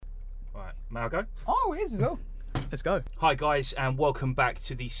May I go? Oh, it is as well. Let's go. Hi guys, and welcome back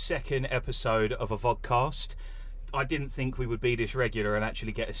to the second episode of a VodCast. I didn't think we would be this regular and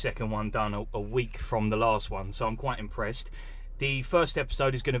actually get a second one done a week from the last one, so I'm quite impressed. The first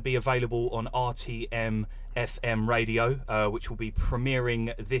episode is going to be available on RTM FM radio, which will be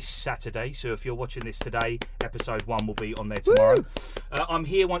premiering this Saturday. So if you're watching this today, episode 1 will be on there tomorrow. I'm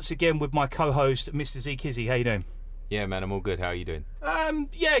here once again with my co-host, Mr. Z Kizzy. How you doing? Yeah, man, I'm all good. How are you doing?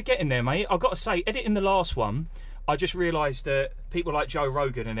 Yeah, getting there, mate. I've got to say, editing the last one, I just realised that people like Joe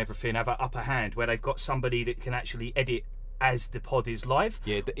Rogan and everything have an upper hand where they've got somebody that can actually edit as the pod is live.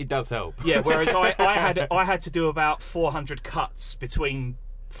 Yeah, it does help. Yeah, whereas I had to do about 400 cuts between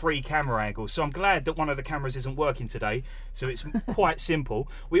 3 camera angles. So I'm glad that one of the cameras isn't working today. So it's quite simple.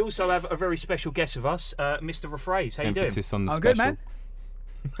 We also have a very special guest with us, Mr. Rephrase. How you doing? Emphasis on the I'm special. good, man.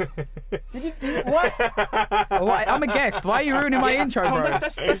 What? I'm a guest. Why are you ruining my intro, Come on, bro?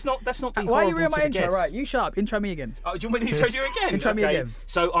 that's not be Why are you horrible ruining to my the intro? guests. Right, you shut up. Intro me again. Oh, do you want me to intro you again? Intro me again.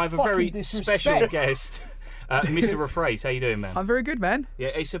 So I have a Fucking very disrespect. special guest, Mr. Rephrase. How you doing, man? I'm very good, man. Yeah,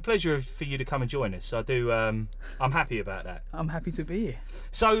 it's a pleasure for you to come and join us. I do. I'm happy about that. I'm happy to be here.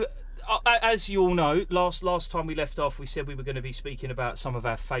 So, as you all know, last time we left off, we said we were going to be speaking about some of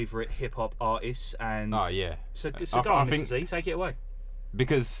our favourite hip hop artists. And Oh, yeah. So go I on, Mr. think- Z, take it away.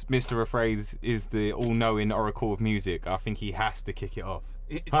 Because Mr. Rephrase is the all-knowing oracle of music, I think he has to kick it off.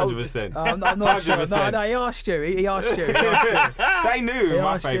 100%. I'm not sure. 100%. No, he asked you. He asked you. They knew who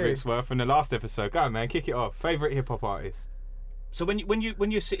my asked you. favourites were from the last episode. Go on, man, kick it off. Favourite hip-hop artist? So when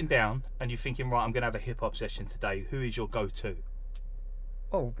you're sitting down and you're thinking, right, I'm going to have a hip hop session today, who is your go-to?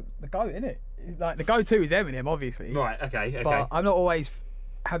 Oh, the GOAT, innit? Like, the go-to is Eminem, obviously. Right. Okay. But I'm not always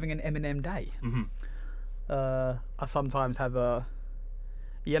having an Eminem day. Mhm. I sometimes have a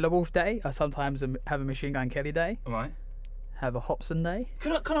Yellow Wolf day. I sometimes have a Machine Gun Kelly day. All right. Have a Hobson day.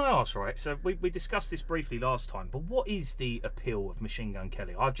 Can I ask, right? So we discussed this briefly last time, but what is the appeal of Machine Gun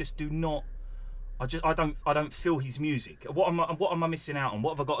Kelly? I just do not. I don't feel his music. What am I missing out on?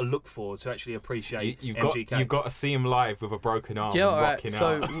 What have I got to look for to actually appreciate MGK? You've got to see him live with a broken arm, Do you know, right, rocking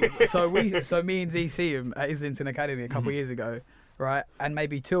out. so me and Z see him at Islington Academy a couple of years ago, right? And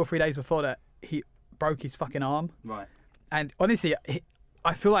maybe 2 or 3 days before that, he broke his fucking arm. Right. And honestly,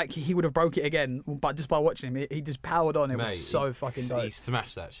 I feel like he would have broke it again, but just by watching him, he just powered on. It Mate, was so fucking dope. He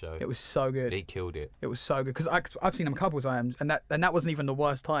smashed that show. It was so good. He killed it. It was so good because I've seen him a couple of times, and that wasn't even the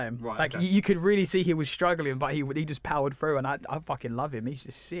worst time. Right, Like okay. you could really see he was struggling, but he just powered through, and I fucking love him. He's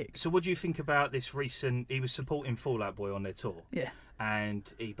just sick. So what do you think about this recent? He was supporting Fall Out Boy on their tour. Yeah.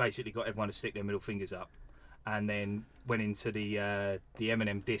 And he basically got everyone to stick their middle fingers up, and then went into the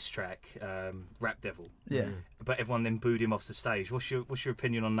Eminem diss track, Rap Devil. Yeah. But everyone then booed him off the stage. What's your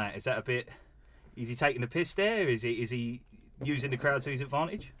opinion on that? Is that a bit? Is he taking the piss there? Is he using the crowd to his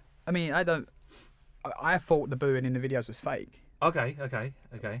advantage? I mean, I thought the booing in the videos was fake, Okay.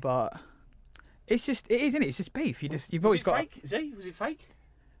 but it is, isn't it? It's just beef. You've always got. Fake? Z? Was it fake?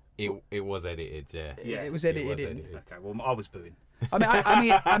 It was edited, yeah. Yeah, It was edited. Okay. Well, I was booing.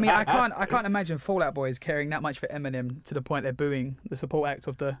 I can't imagine Fall Out Boys caring that much for Eminem to the point they're booing the support act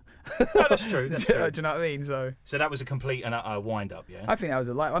of the. No, that's true. That's Do true. you know what I mean? So So that was a complete and utter wind up, yeah. I think that was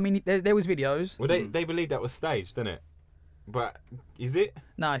a lie. I mean, there was videos. Well, they believe that was staged, didn't it? But is it?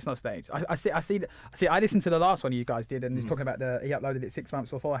 No, it's not staged. I see. I listened to the last one you guys did, and he's talking about he uploaded it 6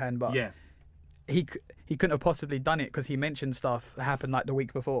 months beforehand, but Yeah. he couldn't have possibly done it because he mentioned stuff that happened like the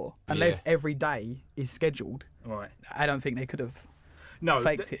week before. Unless every day is scheduled, Right. I don't think they could have. No,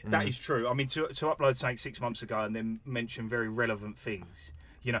 faked it. That is true. I mean, to upload something 6 months ago and then mention very relevant things,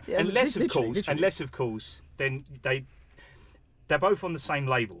 you know, Yeah, unless literally. of course, then they're both on the same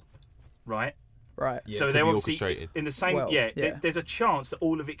label, right? Right. Yeah, So it could they're be obviously orchestrated. in the same. Well, yeah, yeah. There's a chance that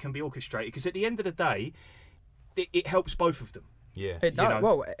all of it can be orchestrated because at the end of the day, it helps both of them. Yeah. No, know.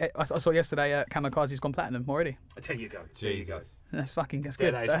 well, I saw yesterday Kamikaze's gone platinum already. There you go. There you go. Jesus. That's Yeah, good.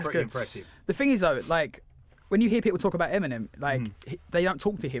 that is That's pretty good. impressive. The thing is though, like when you hear people talk about Eminem, like Mm. they don't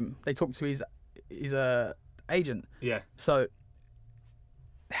talk to him; they talk to his agent. Yeah. So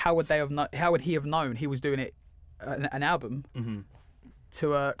how would he have known he was doing it an album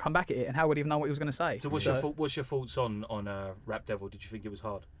to come back at it, and how would he have known what he was going to say? So what's your thoughts on Rap Devil? Did you think it was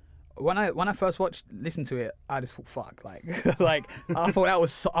hard? When I first listened to it, I just thought, fuck, like I thought that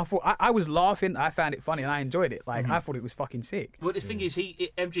was, I was laughing, I found it funny, and I enjoyed it. Like I thought it was fucking sick. Well, the thing is,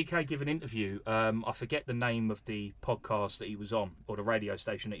 MGK gave an interview. I forget the name of the podcast that he was on, or the radio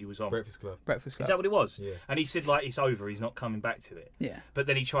station that he was on. Breakfast Club. Breakfast Club. Is that what it was? Yeah. And he said like it's over. He's not coming back to it. Yeah. But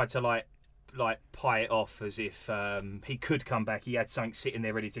then he tried to like like pie it off as if he could come back. He had something sitting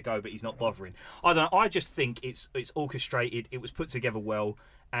there ready to go, but he's not bothering. I don't know. I just think it's orchestrated. It was put together well,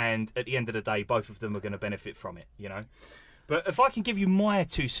 and at the end of the day, both of them are going to benefit from it. You know. But if I can give you my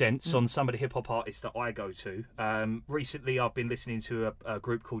 2 cents on some of the hip-hop artists that I go to, recently I've been listening to a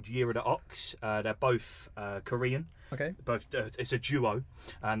group called Year of the Ox. They're both Korean. Okay. Both it's a duo,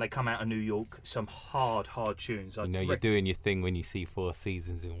 and they come out of New York. Some hard tunes. You know, you're doing your thing when you see 4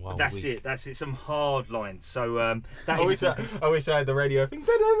 seasons in one week. That's it. Some hard lines. So that I wish I had the radio thing.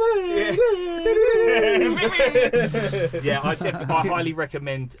 Yeah, I highly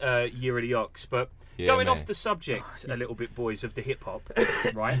recommend Year of the Ox. But going off the subject a little bit, boys, of the hip hop,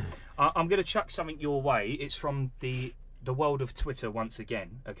 right? I'm going to chuck something your way. It's from the world of Twitter once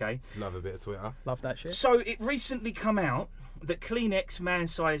again. Okay. Love a bit of Twitter. Love that shit. So it recently come out that Kleenex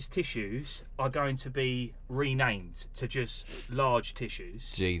man-sized tissues are going to be renamed to just large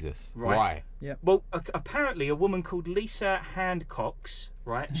tissues. Jesus. Right. Why? Yeah. Well, apparently a woman called Lisa Handcox,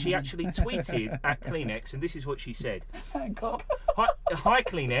 right? She actually tweeted at Kleenex, and this is what she said. Hancock. Hi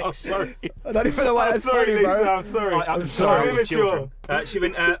Kleenex. Oh, sorry. I don't even know why that's Sorry, funny, Lisa. bro. I'm sorry. I'm sorry. I'm with immature. children. She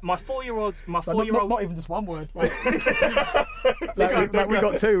went, my 4-year-old. Not even just one word. Like, we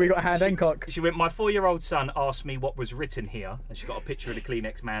got 2. We got hand and cock. She went, my 4-year-old son asked me what was written here, and she got a picture of the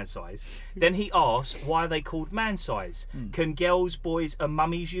Kleenex man size. Then he asked, why are they called man size? Can girls, boys and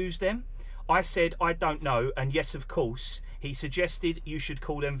mummies use them? I said, I don't know, and yes, of course. He suggested you should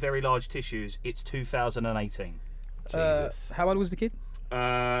call them very large tissues. It's 2018. Jesus. How old was the kid?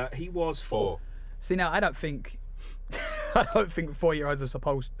 He was 4. See, now I don't think 4-year-olds are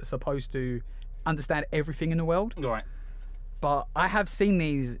supposed to understand everything in the world. Right. But I have seen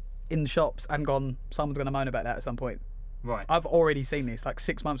these in shops and gone, someone's going to moan about that at some point. Right. I've already seen this like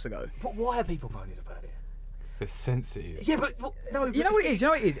 6 months ago. But why are people moaning about it? They're sensitive. Yeah, but no. You know what it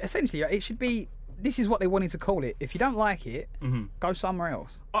is? Essentially, it should be. This is what they wanted to call it. If you don't like it, go somewhere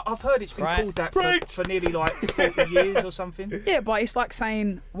else. I've heard it's been called that for nearly like 40 years or something. Yeah, but it's like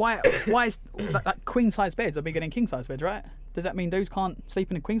saying why is like queen size beds are bigger than king size beds, right? Does that mean dudes can't sleep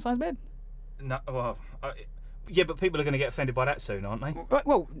in a queen size bed? No, well, yeah, but people are going to get offended by that soon, aren't they?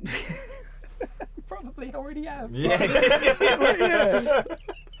 Well, probably already have. Yeah. Yeah.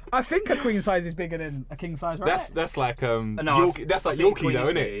 I think a queen size is bigger than a king size, right? That's like Yorkie, that's like Yorkie though,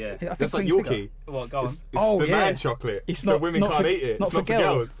 isn't it? Yeah. I think That's like queen's Yorkie. bigger. Well, go on. It's the man chocolate. It's so not- women not can't for- eat it. not It's for not for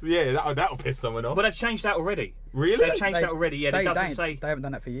girls. girls. Yeah, that'll piss someone off. But they've changed that already. Really? They've changed that already. Yeah, it doesn't say. They haven't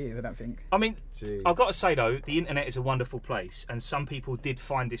done that for years, I don't think. I mean, Jeez. I've got to say though, the internet is a wonderful place, and some people did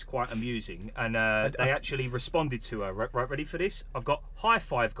find this quite amusing, and they actually responded to her. Right, ready for this? I've got Hi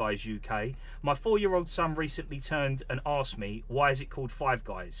Five Guys UK. My 4-year-old son recently turned and asked me, why is it called Five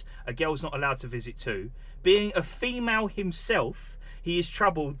Guys? A girl's not allowed to visit too. Being a female himself, he is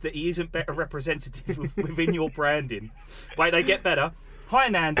troubled that he isn't better representative within your branding. Wait, they get better. Hi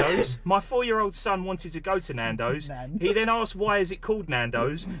Nando's. My 4-year-old son wanted to go to Nando's. He then asked, why is it called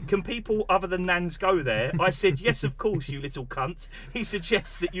Nando's? Can people other than Nans go there? I said, yes, of course, you little cunt. He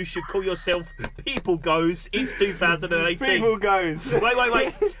suggests that you should call yourself People Goes. It's 2018. People goes.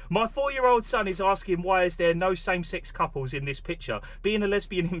 Wait. My 4-year-old son is asking, why is there no same-sex couples in this picture? Being a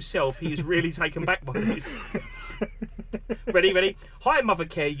lesbian himself, he is really taken back by this. Ready? Hi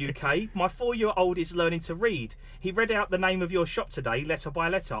Mothercare UK. My 4-year-old is learning to read. He read out the name of your shop today, letter by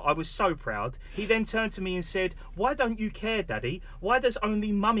letter. I was so proud. He then turned to me and said, why don't you care, Daddy? Why does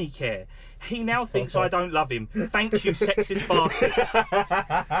only Mummy care? He now thinks I don't love him. Thanks, you sexist bastards.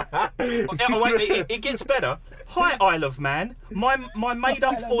 Oh, wait, it gets better. Hi, Isle of Man. My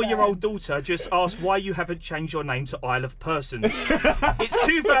made-up 4-year-old daughter just asked why you haven't changed your name to Isle of Persons. It's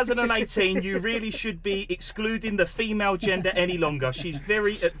 2018. You really should be excluding the female gender any longer. She's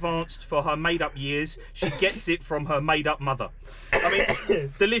very advanced for her made-up years. She gets it from her made-up mother. I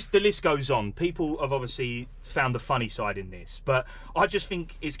mean, the list goes on. People have obviously found the funny side in this, but I just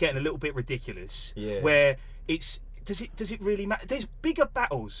think it's getting a little bit ridiculous. Yeah. Where it's does it really matter? There's bigger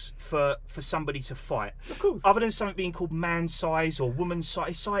battles for somebody to fight, Of course. other than something being called man size or woman size.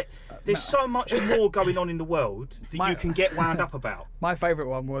 It's like there's so much more going on in the world that you can get wound up about. My favourite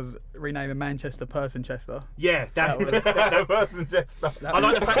one was renaming Manchester Personchester. Yeah, that Person just I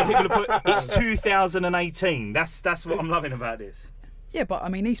like the fact that people have put it's 2018. That's what I'm loving about this. Yeah, but I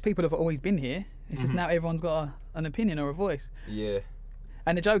mean, these people have always been here. It's just now everyone's got an opinion or a voice. Yeah.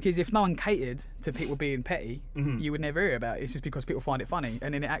 And the joke is, if no one catered to people being petty, you would never hear about it. It's just because people find it funny,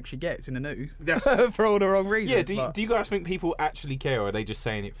 and then it actually gets in the news for all the wrong reasons. Yeah. Do you guys think people actually care, or are they just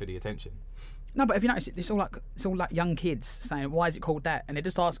saying it for the attention? No, but if you notice, it's all like young kids saying, "Why is it called that?" And they're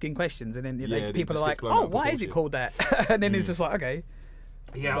just asking questions, and then Yeah, they people are just like, get blown "Oh, out of why is it proportion. called that?" And then it's just like, okay.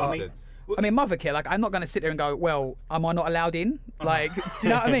 Yeah, Well, I mean, I mean, mothercare. Like, I'm not going to sit there and go, "Well, am I not allowed in?" Like, do you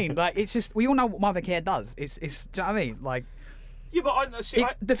know what I mean? Like, it's just we all know what mothercare does. It's do you know what I mean? Like, yeah,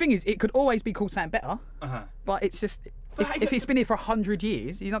 but the thing is, it could always be called something better. But it's just if it's been here for 100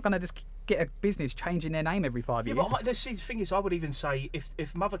 years, you're not going to just get a business changing their name every 5 years. Yeah, but the thing is, I would even say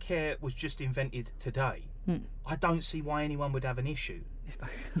if mothercare was just invented today, I don't see why anyone would have an issue.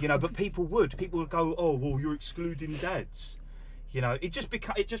 You know, but people would. People would go, "Oh, well, you're excluding dads." You know, it just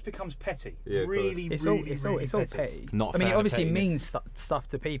becomes petty. Yeah, really, It's really, all really petty. Not a I mean, fan it of obviously pettiness. means stuff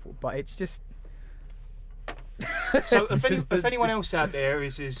to people, but it's just. So if anyone else out there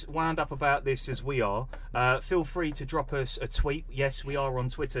is as wound up about this as we are, feel free to drop us a tweet. Yes, we are on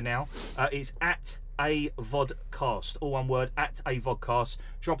Twitter now. It's at a VodCast, all one word, at a VodCast.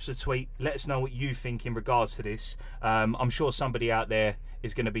 Drop us a tweet. Let us know what you think in regards to this. I'm sure somebody out there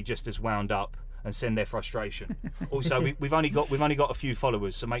is going to be just as wound up and send their frustration. Also, we've only got a few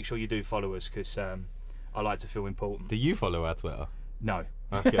followers, so make sure you do follow us because I like to feel important. Do you follow our Twitter? No.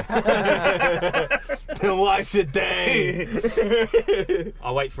 Okay. Then why should they?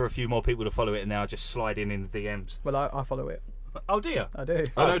 I'll wait for a few more people to follow it and then I'll just slide in the DMs. Well, I follow it. Oh dear. I do.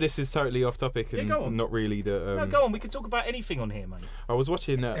 I know this is totally off topic and go on. not really the. No, go on. We can talk about anything on here, mate. I was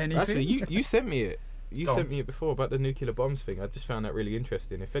watching. Anything? Actually, you sent me it. You Go sent on. me it before about the nuclear bombs thing. I just found that really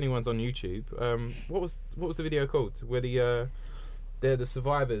interesting. If anyone's on YouTube, what was the video called? Where they're the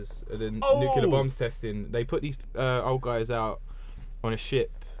survivors of the nuclear bombs testing. They put these old guys out on a ship.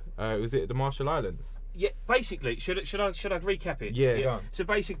 Was it the Marshall Islands? Yeah, basically, should I recap it? Yeah, go on. So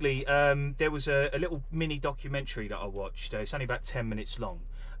basically, there was a little mini documentary that I watched. It's only about 10 minutes long,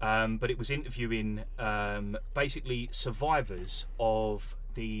 but it was interviewing basically survivors of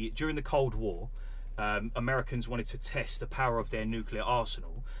during the Cold War. Americans wanted to test the power of their nuclear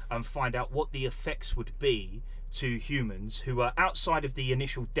arsenal and find out what the effects would be to humans who were outside of the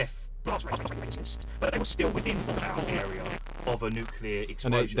initial death blast range, but they were still within the area of a nuclear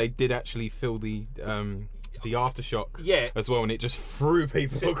explosion. And they did actually feel the aftershock Yeah. as well, and it just threw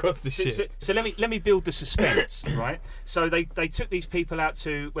people across the ship. So let me build the suspense, right? So they took these people out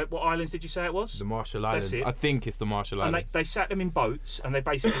to what islands did you say it was? The Marshall Islands. That's it. I think it's the Marshall And Islands. they sat them in boats and they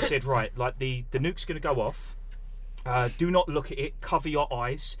basically said, right, like the nuke's going to go off. Do not look at it. Cover your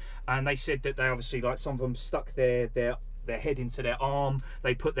eyes. And they said that they obviously, like, some of them stuck their head into their arm.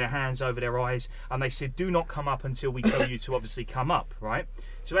 They put their hands over their eyes, and they said, "Do not come up until we tell you to obviously come up." Right.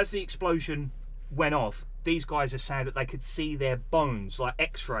 So as the explosion went off, these guys are saying that they could see their bones, like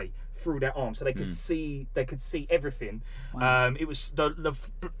X-ray, through their arms, so they could see everything. Wow. It was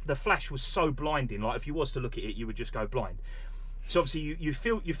the flash was so blinding. Like if you was to look at it, you would just go blind. So obviously you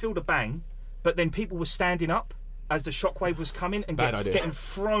feel the bang, but then people were standing up as the shockwave was coming and getting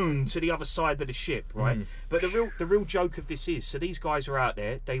thrown to the other side of the ship, right? But the real joke of this is, so these guys are out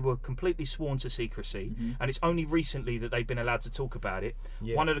there, they were completely sworn to secrecy, and it's only recently that they've been allowed to talk about it.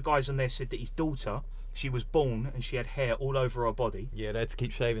 Yeah. One of the guys on there said that his daughter, she was born and she had hair all over her body. Yeah, they had to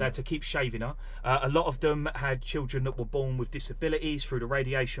keep shaving. They had to keep shaving her. A lot of them had children that were born with disabilities through the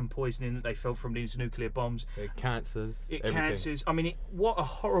radiation poisoning that they felt from these nuclear bombs. Cancers. Everything. Cancers. I mean, what a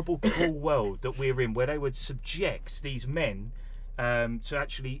horrible, cruel world that we're in, where they would subject these men to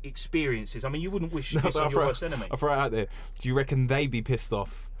actually experiences. I mean, you wouldn't wish this on your worst enemy. I'll throw it out there. Do you reckon they'd be pissed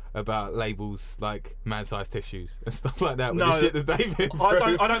off about labels like man-sized tissues and stuff like that? With the shit that they've been through?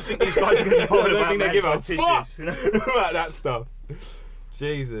 I don't think these guys are going to be bothered I don't about think they give a man-sized fuck tissues. about that stuff.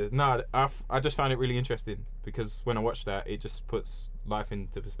 Jesus. No, I just found it really interesting because when I watched that, it just puts life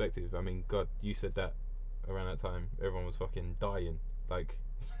into perspective. I mean, God, you said that around that time, everyone was fucking dying. Like,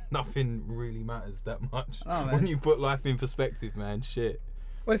 nothing really matters that much when you put life in perspective, man. Shit.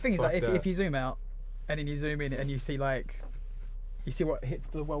 Well, the thing is, Fuck like, that. if you zoom out and then you zoom in and you see what hits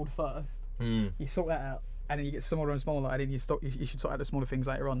the world first, you sort that out, and then you get smaller and smaller, and then you should sort out the smaller things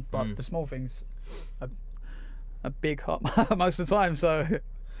later on. But the small things are big hot most of the time. So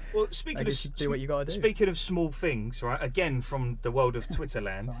Well, do what you gotta do. Speaking of small things, right? Again, from the world of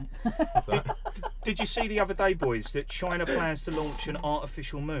Twitterland. Did you see the other day, boys, that China plans to launch an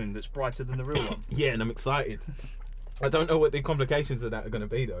artificial moon that's brighter than the real one? Yeah, and I'm excited. I don't know what the complications of that are going to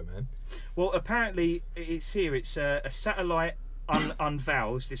be, though, man. Well, apparently it's here. It's a satellite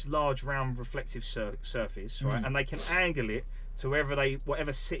unveils this large, round, reflective surface, right? And they can angle it to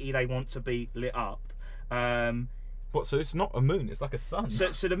whatever city they want to be lit up. What? So it's not a moon; it's like a sun.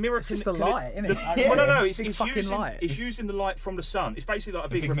 So the mirror it's just the light, isn't it? Well, no, it's fucking using light. It's using the light from the sun. It's basically like a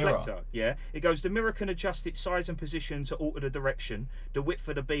big reflector. Mirror. Yeah. It goes. The mirror can adjust its size and position to alter the direction. The width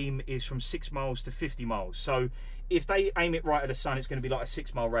of the beam is from 6 miles to 50 miles. So if they aim it right at the sun, it's going to be like a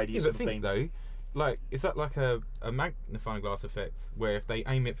 6 mile radius Yeah, of but the beam. think though, is that like a magnifying glass effect where if they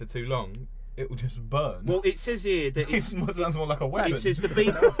aim it for too long, it will just burn? Well, it says here that It sounds more like a weapon. it says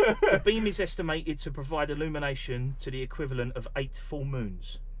the beam is estimated to provide illumination to the equivalent of 8 full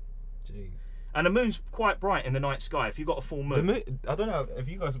moons. Jeez. And the moon's quite bright in the night sky. If you've got a full moon, I don't know if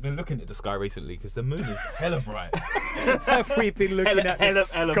you guys have been looking at the sky recently, because the moon is hella bright. Have we been looking at the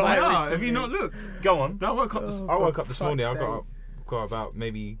sky hella No, recently? have you not looked? go on. I woke up this morning. I got about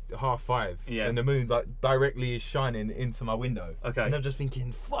maybe 5:30, Yeah. and the moon like directly is shining into my window. Okay. And I'm just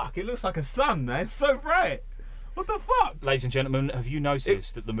thinking, fuck, it looks like a sun, man. It's so bright. What the fuck? Ladies and gentlemen, have you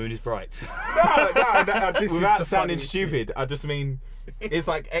noticed that the moon is bright? No, This is without the sounding funniest stupid, I just mean it's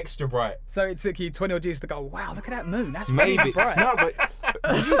like extra bright. So it took you 20 odd years to go, wow, look at that moon. That's really Maybe. bright. No, but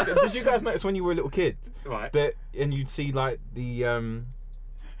did you guys notice when you were a little kid Right. that, and you'd see like the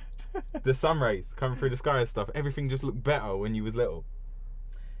sun rays coming through the sky and stuff? Everything just looked better when you was little.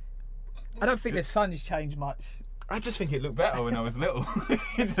 I don't think the sun's changed much. I just think it looked better when I was little.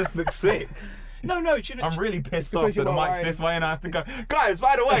 It just looked sick. No, do you know? I'm really pissed because off that you the were mic's worried. this way and I have to go, guys,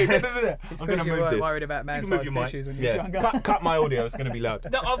 by the way, I'm going It's to because you move weren't this. worried about You can move your man-sized mic. issues when you were Yeah, younger. cut my audio, it's going to be loud.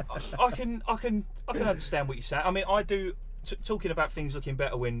 No, I can understand what you're saying. I mean, I do. Talking about things looking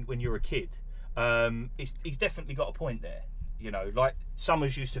better when you're a kid, he's definitely got a point there. You know, like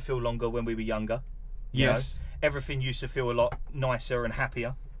summers used to feel longer when we were younger. You Yes. know? Everything used to feel a lot nicer and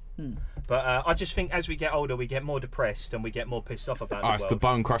happier. But I just think as we get older, we get more depressed and we get more pissed off about the It's world. the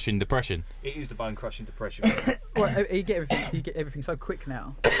bone-crushing depression. It is the bone-crushing depression. Well, you get everything so quick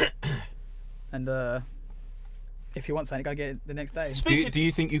now. And if you want something, go get it the next day. Do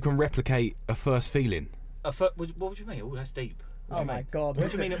you think you can replicate a first feeling? What would you mean? Oh, that's deep. Oh my god.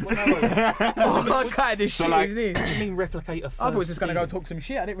 What do you mean? No. Oh, what kind of shit like- is this? What do you mean replicate a first I thought I was just going to go feeling? talk some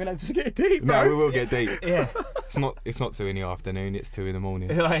shit. I didn't realise it was getting deep, bro. No, we will get deep. Yeah. It's not 2 in the afternoon, it's 2 in the morning.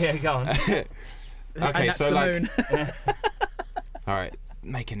 Yeah, go on. Okay, And that's so the like, moon. alright,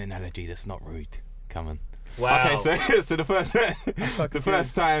 make an analogy that's not rude. Come on. Wow. Okay, so the first so the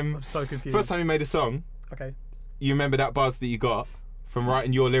first time I'm so confused. first time you made a song, Okay. you remember that buzz that you got from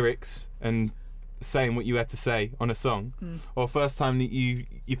writing your lyrics and saying what you had to say on a song, or first time that you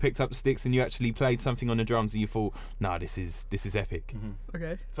picked up the sticks and you actually played something on the drums and you thought, nah, this is epic.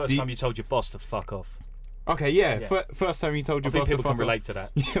 Okay. First time you told your boss to fuck off. Okay, yeah. Yeah. First time you told I your think boss to people fuck can relate off. to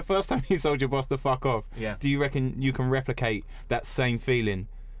that. Yeah, first time you told your boss to fuck off. Yeah. Do you reckon you can replicate that same feeling?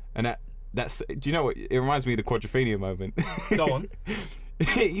 And that's. Do you know what? It reminds me of the Quadrophenia moment. Go on.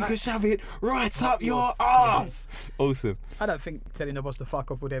 You can shove it right up your arse. Awesome. I don't think telling the boss to fuck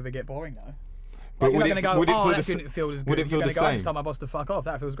off would ever get boring though. But Like, would you're it, not going to would it go, feel oh, the that same? didn't feel as good. Would it feel You're the going to go, I same? just tell my boss to fuck off.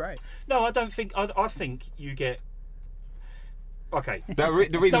 That feels great. No, I don't think. I think you get. Okay. The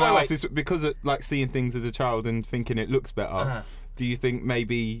reason No, why I wait. asked is because of like seeing things as a child and thinking it looks better. Uh-huh. Do you think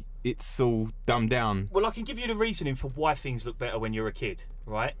maybe it's all dumbed down? Well, I can give you the reasoning for why things look better when you're a kid,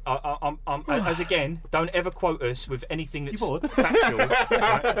 right? As again, don't ever quote us with anything that's factual.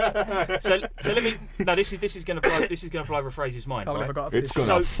 Right? So let me. No, this is going to blow Fraser's mind. I've Right? never got up It's this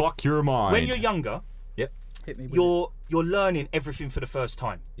gonna So, fuck your mind. When you're younger, hit me with you're learning everything for the first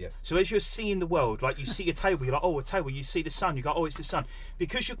time. Yes. So as you're seeing the world, like you see a table, you're like, oh, a table. You see the sun, you go, oh, it's the sun.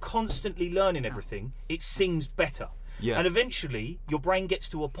 Because you're constantly learning everything, it seems better. Yeah. And eventually, your brain gets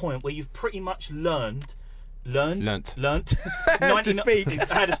to a point where you've pretty much learnt. 90. How to speak.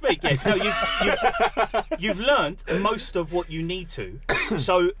 How to speak? Yeah. No, you've learnt most of what you need to,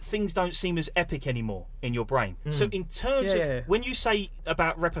 so things don't seem as epic anymore in your brain. So in terms of when you say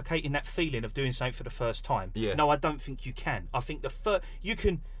about replicating that feeling of doing something for the first time, no, I don't think you can. I think you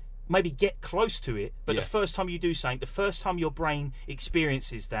can maybe get close to it, but the first time you do something, the first time your brain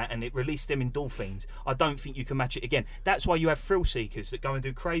experiences that and it releases them endorphins, I don't think you can match it again. That's why you have thrill seekers that go and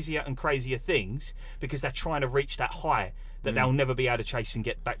do crazier and crazier things because they're trying to reach that high that they'll never be able to chase and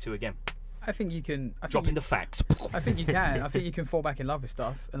get back to again. I think you can. Dropping the facts. I think you can. I think you can fall back in love with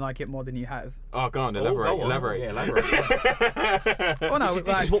stuff and like it more than you have. Oh, go on, elaborate. Go on. Elaborate. Yeah, elaborate. Oh no,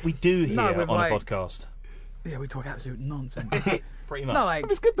 This is what we do here No, on with a like- podcast. Yeah, we talk absolute nonsense. Pretty much. No, like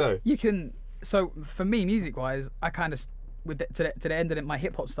It's good though. you can. So for me, music wise, I kind of to the end of it, my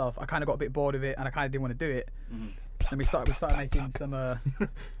hip hop stuff, I kind of got a bit bored of it, and I kind of didn't want to do it. And we started making some.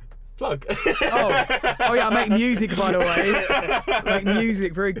 Plug. Oh yeah, I make music by the way. I make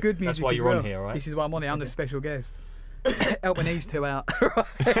music, very good music. That's why as you're well. on here, right? This is why I'm on here. I'm the special guest. Helping these two out.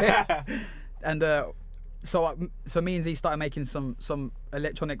 And so me and Z started making some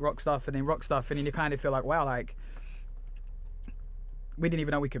electronic rock stuff and then rock stuff, and then you kind of feel like, wow, like we didn't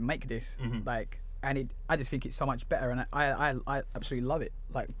even know we could make this. Like and I just think it's so much better, and I absolutely love it,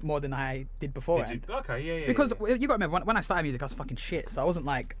 like more than I did before. Okay, yeah. Because you got to remember when I started music, I was fucking shit, so I wasn't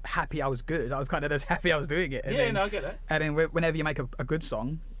like happy I was good. I was kind of just happy I was doing it. And I get that. And then whenever you make a good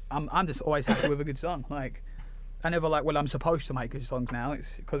song, I'm just always happy with a good song. Like I never like, well, I'm supposed to make good songs now.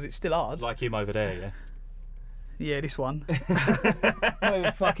 It's because it's still hard. Like him over there, yeah. Yeah, this one. Not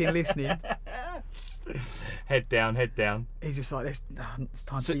even fucking listening. Head down. He's just like, it's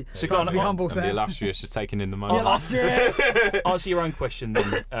time to be And humble, the Sam. illustrious just taking in the money. Illustrious. Answer your own question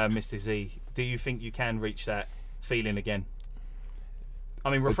then, Mr. Z. Do you think you can reach that feeling again?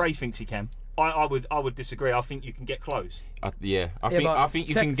 I mean, Rephrase thinks he can. I would disagree. I think you can get close. I think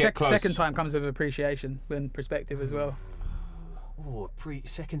you can get close. Second time comes with appreciation and perspective as well. Oh,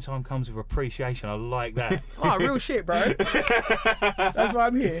 second time comes with appreciation. I like that. Oh, real shit, bro. That's why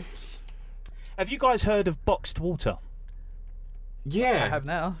I'm here. Have you guys heard of boxed water? Yeah. I have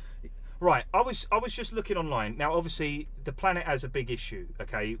now. Right, I was just looking online. Now, obviously, the planet has a big issue,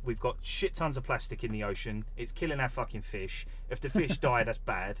 okay? We've got shit tons of plastic in the ocean. It's killing our fucking fish. If the fish die, that's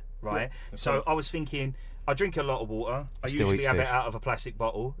bad, right? Yeah, so I was thinking, I drink a lot of water. I usually have it out of a plastic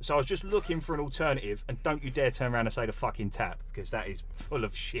bottle. So I was just looking for an alternative, and don't you dare turn around and say the fucking tap, because that is full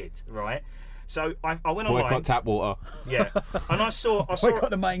of shit, right? So I went online. Boycott tap water. Yeah, and I saw Boycott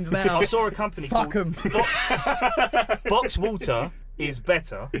the mains now. I saw a company Fuck called 'em. Box Water is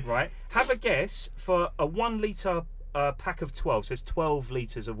better, right? Have a guess for a 1 litre pack of 12. So it's 12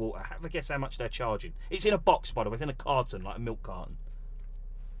 litres of water. Have a guess how much they're charging. It's in a box, by the way. It's in a carton, like a milk carton.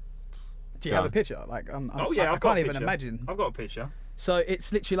 Do you have a picture? Like, I can't even imagine. I've got a picture. So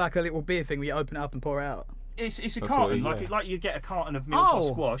it's literally like a little beer thing where you open it up and pour it out. It's a That's carton, what like you get a carton of milk or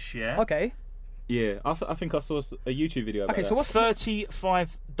squash, yeah. Okay. Yeah, I think I saw a YouTube video about Okay, so what's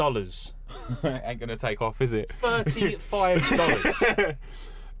 $35. Ain't gonna take off, is it? $35.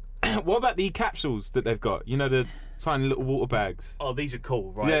 What about the capsules that they've got? You know, the tiny little water bags. Oh, these are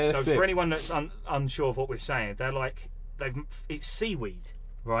cool, right? Yeah, so that's for it. anyone that's unsure of what we're saying, they're like it's seaweed,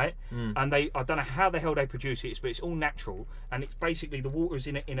 right? And I don't know how the hell they produce it, but it's all natural, and it's basically the water is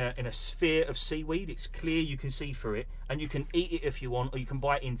in a sphere of seaweed. It's clear, you can see through it, and you can eat it if you want, or you can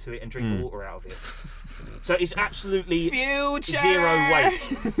bite into it and drink the water out of it. So it's absolutely zero waste.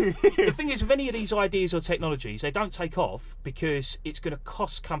 The thing is, with any of these ideas or technologies, they don't take off because it's going to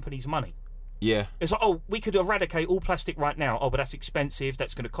cost companies money. Yeah. It's like, oh, we could eradicate all plastic right now. Oh, but that's expensive.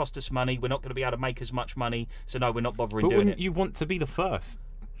 That's going to cost us money. We're not going to be able to make as much money. So no, we're not bothering doing wouldn't it. you want to be the first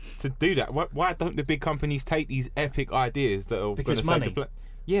to do that? Why don't the big companies take these epic ideas that are Because gonna save money. the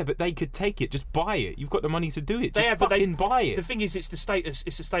yeah, but they could take it. Just buy it. You've got the money to do it. Just fucking buy it. The thing is, it's the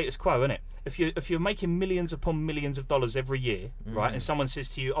status quo, isn't it? If you're making millions upon millions of dollars every year, right, and someone says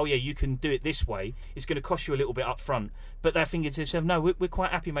to you, oh yeah, you can do it this way, it's going to cost you a little bit up front, but they're thinking to themselves, no, we're quite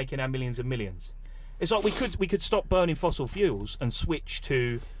happy making our millions and millions. It's like we could stop burning fossil fuels and switch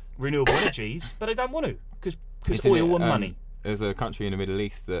to renewable energies, but they don't want to because oil and money. There's a country in the Middle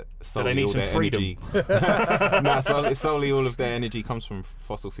East that So they need some freedom. No, solely all of their energy comes from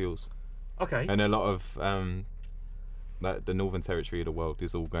fossil fuels. Okay. And a lot of like the northern territory of the world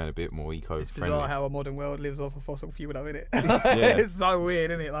is all going a bit more eco-friendly. It's bizarre how a modern world lives off of fossil fuel, though, isn't it? Yeah. It's so weird,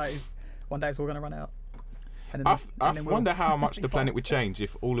 isn't it? Like, one day it's all going to run out. And I then wonder how much the planet would change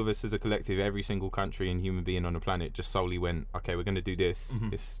if all of us as a collective, every single country and human being on the planet just solely went, okay, we're going to do this.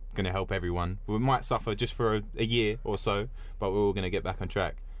 It's going to help everyone. We might suffer just for a year or so, but we're all going to get back on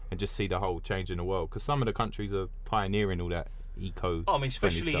track and just see the whole change in the world. Because some of the countries are pioneering all that eco. I mean,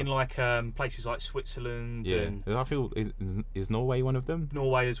 especially in like places like Switzerland. Yeah, And I feel is Norway one of them?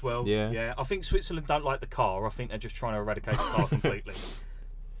 Norway as well. Yeah. Yeah. I think Switzerland don't like the car. I think they're just trying to eradicate the car completely.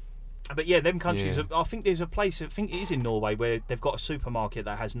 But yeah, them countries. Yeah. I think there's a place. I think it is in Norway where they've got a supermarket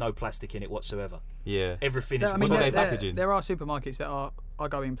that has no plastic in it whatsoever. Yeah. Everything Yeah, is. I mean, What are they there packaging? are supermarkets that are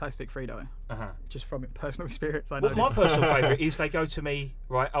going plastic free, though. Just from personal experience, I know. Well, my this. personal favourite is they go to me,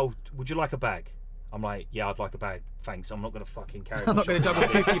 right? Oh, would you like a bag? I'm like, yeah, I'd like a bag. Thanks. I'm not going to fucking carry. I'm not going to juggle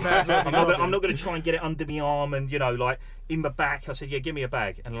 50 pounds. I'm not going to try and get it under my arm and like in my back. I said, yeah, give me a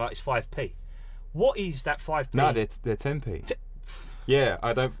bag, and like it's 5p. What is that 5p? No, they're 10p. Yeah,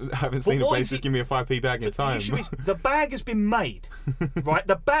 I haven't seen a place that give me a 5p bag in time. The issue is the bag has been made, right?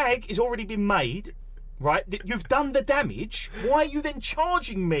 The bag has already been made, right? You've done the damage. Why are you then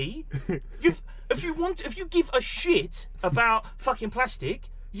charging me? If you give a shit about fucking plastic,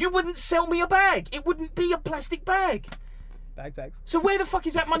 you wouldn't sell me a bag. It wouldn't be a plastic bag. Bag tags. So where the fuck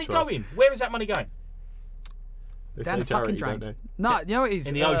is that money going? Where is that money going? They Down say the fucking charity, don't drain. they? No, you know what it is?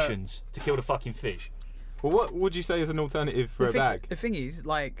 In the oceans to kill the fucking fish. Well, what would you say is an alternative for a bag? The thing is,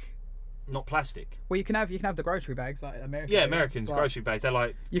 like, not plastic. Well, you can have the grocery bags like American. Yeah, Americans grocery bags. They're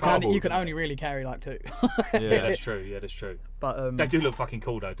like you can only really carry like 2. Yeah, that's true. Yeah, that's true. But they do look fucking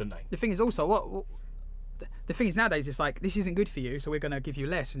cool though, don't they? The thing is also the thing is nowadays it's like this isn't good for you, so we're gonna give you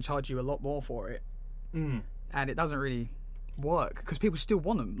less and charge you a lot more for it. And it doesn't really work because people still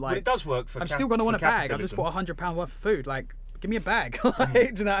want them. Like, but it does work for. I'm still gonna want a bag. I just bought £100 worth of food. Like, give me a bag. Do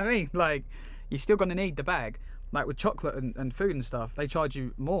you know what I mean? Like, you're still gonna need the bag. Like with chocolate and food and stuff, they charge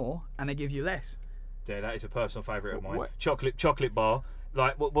you more and they give you less. Yeah, that is a personal favourite of mine. What? Chocolate bar.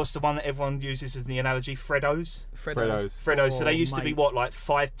 Like, what's the one that everyone uses as the analogy? Freddos. Freddos. So they used to be what, like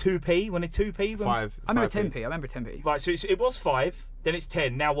 2p when it's 2p. 5. I remember 10p. I remember 10p. Right, so it was 5, then it's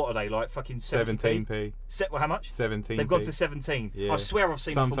 10. Now what are they, like fucking 17p? Well, how much? 17p. They've gone to 17. Yeah. I swear I've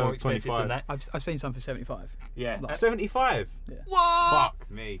seen them for more Sometimes expensive than that. I've seen some for 75. Yeah. Like, 75. Yeah. What?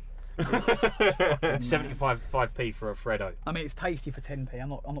 Fuck me. 75p for a Freddo. I mean, it's tasty for 10p. I'm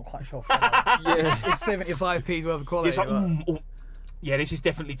not quite sure. Yeah, it's 75p's worth of quality. It's like, yeah, this is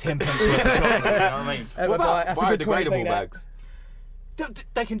definitely 10 pence worth of chocolate. You know what I mean? What about biodegradable bags?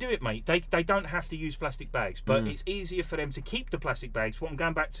 They can do it, mate. They don't have to use plastic bags, but it's easier for them to keep the plastic bags. What I'm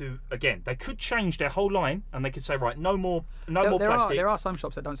going back to again, they could change their whole line and they could say, right, no more plastic. There are some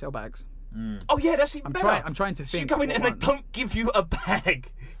shops that don't sell bags. Oh yeah, that's even better. I'm trying to think. So you go in and they don't give you a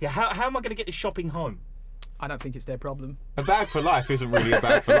bag. Yeah, how am I going to get this shopping home? I don't think it's their problem. A bag for life isn't really a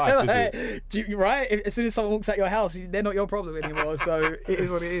bag for life, is it? Right? As soon as someone walks out your house, they're not your problem anymore. So it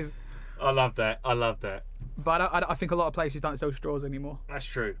is what it is. I love that. But I think a lot of places don't sell straws anymore. That's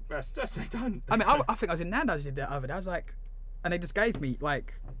true. That's they don't. I mean, I think I was in Nando's did that other day. I was like, and they just gave me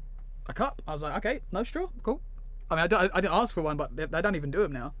like a cup. I was like, okay, no straw, cool. I mean, I didn't ask for one, but they don't even do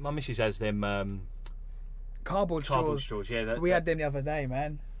them now. My missus has them cardboard straws. Yeah, we had them the other day,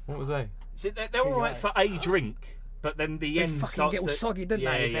 man. What was they? See, they're all right for a drink, but then the end fucking starts get all to soggy, don't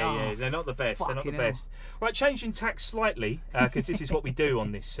they? Yeah. They're not the best. They're not the Fucking hell. best. Right, changing tack slightly because this is what we do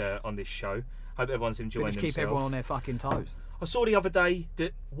on this show. Hope everyone's enjoying We just themselves. keep everyone on their fucking toes. I saw the other day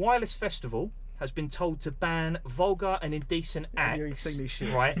that Wireless Festival has been told to ban vulgar and indecent acts. You've seen this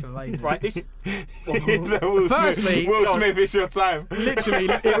shit. Right, It's amazing. right. This Firstly, Will Smith, it's your time. Literally,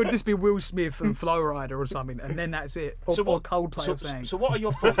 it would just be Will Smith and Flow Rider or something, and then that's it. Or Coldplay or something. So what are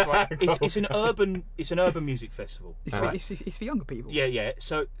your thoughts? Right, it's an urban music festival. It's for younger people. Yeah.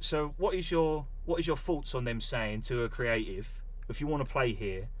 So what is your thoughts on them saying to a creative, if you want to play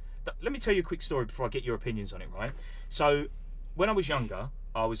here? Let me tell you a quick story before I get your opinions on it. Right. So when I was younger,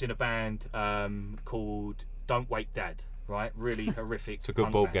 I was in a band called Don't Wake Dad. Right, really horrific. It's a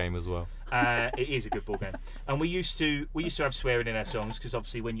good ball game as well. It is a good ball game, and we used to have swearing in our songs because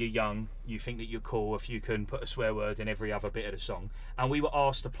obviously when you're young, you think that you're cool if you can put a swear word in every other bit of the song. And we were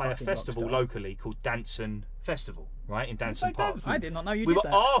asked to play Fucking a festival rockstar. locally called Danson Festival, right in Danson Park. I did not know you We did were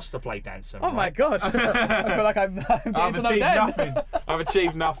that. asked to play Danson. Oh my god! I feel like I'm getting I've to know achieved Dan. nothing. I've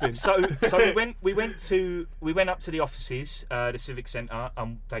achieved nothing. So we went up to the offices, the Civic Centre,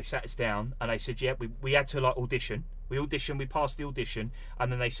 and they sat us down and they said, yeah, we had to like audition. We auditioned, we passed the audition, and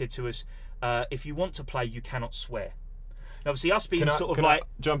then they said to us, if you want to play, you cannot swear. And obviously, us being Can I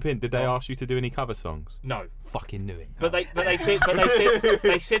jump in? Did they ask you to do any cover songs? No. Fucking knew it. But they said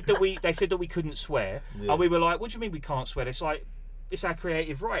that we couldn't swear, and we were like, what do you mean we can't swear? It's like it's our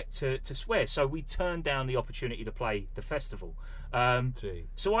creative right to swear. So we turned down the opportunity to play the festival.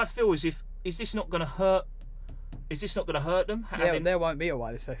 So I feel as if is this not going to hurt? Is this not going to hurt them? There won't be a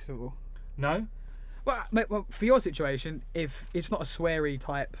wireless festival. No. Well, for your situation, if it's not a sweary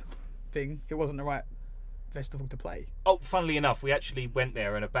type thing, it wasn't the right festival to play. Oh, funnily enough, we actually went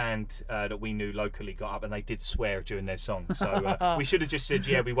there and a band that we knew locally got up and they did swear during their song. So we should have just said,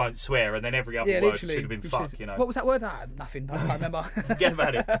 yeah, we won't swear, and then every other word should have been fuck, you know. What was that word? Nothing. I can't remember. Forget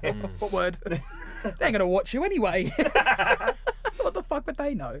about it. What word? They ain't going to watch you anyway. What the fuck would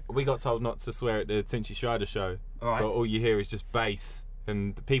they know? We got told not to swear at the Tinchy Schreider show, right. But all you hear is just bass.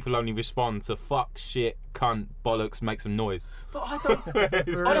 And the people only respond to fuck, shit, cunt, bollocks, make some noise. But I don't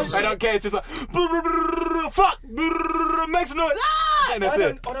care. It's just like fuck, make some noise. And that's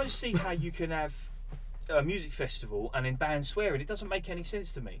it. I don't see how you can have a music festival and then ban swearing. It doesn't make any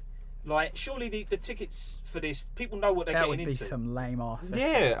sense to me. Like, surely the tickets for this, people know what they're getting into. That would be some lame ass.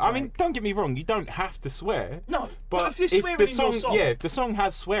 Yeah, I mean, don't get me wrong. You don't have to swear. No, but if you're swearing in your song, if the song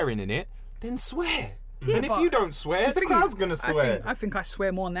has swearing in it, then swear. Yeah, and if you don't swear, the crowd's gonna swear. I think I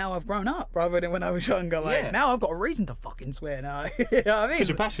swear more now I've grown up rather than when I was younger. Like now I've got a reason to fucking swear now. You know what I mean? Because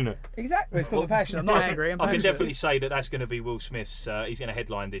you're passionate. Exactly, it's because of passion. I'm not angry. I'm I can passionate. definitely say that's going to be Will Smith's. He's going to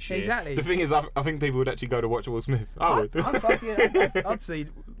headline this year. Exactly. The thing is, I think people would actually go to watch Will Smith. I would. I'd see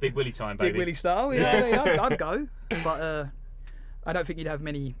Big Willie time, baby. Big Willie style. Yeah, I'd go. But I don't think you'd have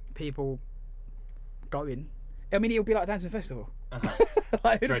many people going. I mean, it'll be like a dancing festival.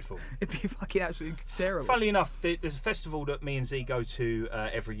 Like, Dreadful. It'd be fucking absolutely terrible. Funnily enough, there's a festival that me and Z go to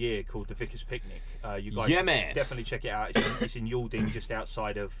every year called the Vicar's Picnic. You guys should definitely check it out. It's in Yalding, just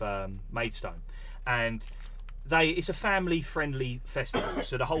outside of Maidstone. And it's a family-friendly festival,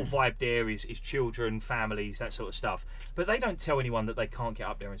 so the whole vibe there is children, families, that sort of stuff. But they don't tell anyone that they can't get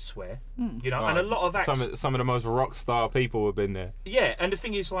up there and swear, you know. And a lot of acts, some of the most rock star people have been there. Yeah, and the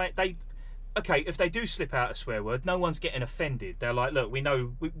thing is, like, if they do slip out a swear word, no one's getting offended. They're like, look, we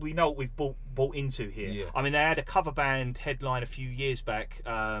know what we've bought into here. Yeah. I mean, they had a cover band headline a few years back,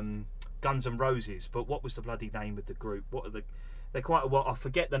 Guns N' Roses, but what was the bloody name of the group? They're quite a while. I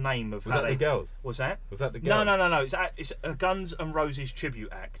forget the name of. Was that the girls? Was that? Was that the girls? No. It's a Guns N' Roses tribute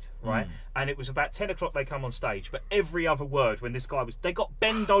act, right? And it was about 10 o'clock they come on stage, but every other word when this guy they got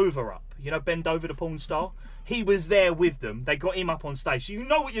Bend Over up. You know, Bend Over the porn star. He was there with them. They got him up on stage. You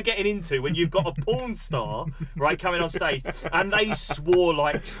know what you're getting into when you've got a porn star, right, coming on stage, and they swore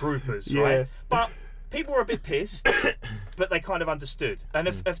like troopers, right? But people were a bit pissed, but they kind of understood. And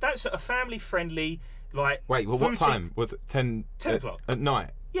if that's a family-friendly, like... Wait, well, what time? Was it 10 o'clock? At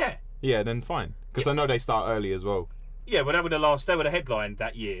night? Yeah. Yeah, then fine. Because I know they start early as well. Yeah, well, they were the headline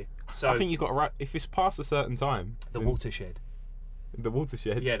that year. So I think you've got to write... If it's past a certain time... The Watershed. The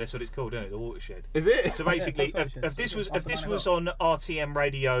Watershed? Yeah, that's what it's called, isn't it? The Watershed. Is it? So basically, if this was on RTM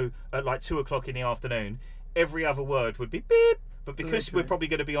radio at like 2 o'clock in the afternoon, every other word would be beep. But because we're probably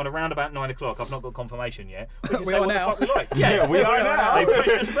going to be on around about 9 o'clock, I've not got confirmation yet. We can say what the fuck we like. Yeah, we are now. They pushed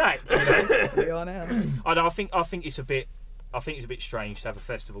us back. You know? We are now. I think it's a bit. I think it's a bit strange to have a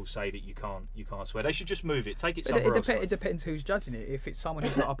festival say that you can't swear. They should just move it. Take it somewhere else. It depends who's judging it. If it's someone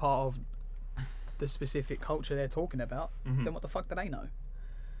who's not a part of the specific culture they're talking about, then what the fuck do they know?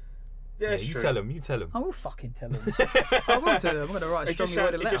 Yeah, you tell them. I will fucking tell them. I will tell them. I'm going to write a strongly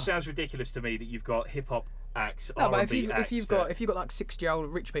worded letter. It just sounds ridiculous to me that you've got hip hop acts, no, R&B but acts. If you've got like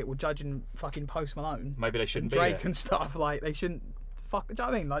 60-year-old rich people judging fucking Post Malone, maybe they shouldn't and Drake be there. And stuff, like they shouldn't. Fuck, do you know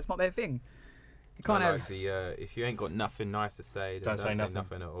what I mean? Like it's not their thing. You can't have. If you ain't got nothing nice to say, then don't say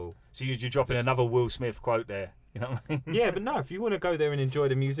nothing at all. So you're dropping another Will Smith quote there. You know what I mean? Yeah, but no, if you want to go there and enjoy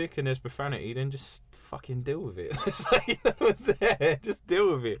the music and there's profanity, then just fucking deal with it. You know what's there. Just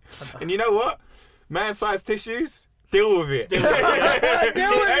deal with it. And you know what? Man-sized tissues, deal with it. Deal with it.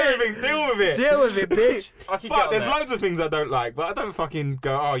 Everything, deal with it. Deal with it, bitch. Fuck, there's loads of things I don't like, but I don't fucking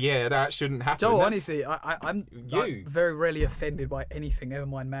go, oh yeah, that shouldn't happen. Joe, honestly, I'm like, very rarely offended by anything, never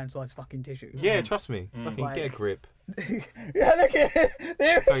mind man-sized fucking tissue. Yeah, trust me. Fucking get a grip. Yeah, look at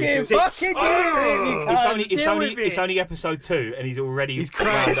it. Fucking it's only episode 2 and he's already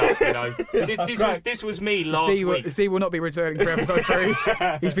wound up, you know. This was me last week. Z will not be returning for episode 3.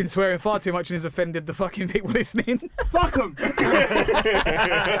 He's been swearing far too much and has offended the fucking people listening. Fuck him.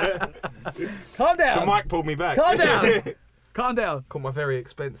 Calm down. The mic pulled me back. Calm down. Calm down. Got my very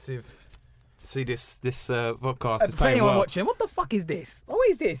expensive. See this VodCast is For paying anyone well. watching, what the fuck is this? What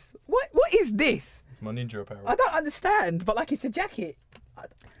is this? What is this? It's my ninja apparel. I don't understand, but like it's a jacket.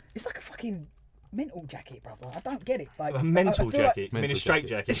 It's like a fucking mental jacket, brother. I don't get it. Like a mental jacket. Like, I mean a straight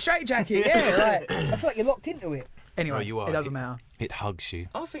jacket. A straight jacket, yeah. Right. I feel like you're locked into it. Anyway, you are. It doesn't matter. It hugs you.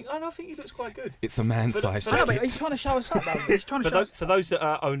 I think he looks quite good. It's a man-sized No, jacket. but he's trying to show us up, though. He's trying to show us. For those that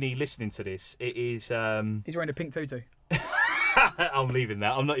are only listening to this, it is. He's wearing a pink tutu. I'm leaving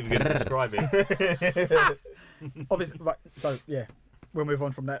that. I'm not even going to describe it. Obviously, right. So yeah, we'll move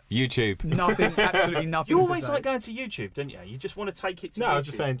on from that. YouTube. Nothing. Absolutely nothing. You always like going to YouTube, don't you? You just want to take it to. No, YouTube. I was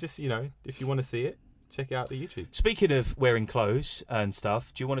just saying, if you want to see it, check out the YouTube. Speaking of wearing clothes and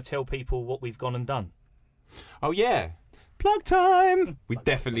stuff, do you want to tell people what we've gone and done? Oh yeah, plug time. We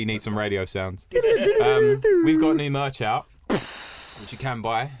definitely need some radio sounds. We've got new merch out, which you can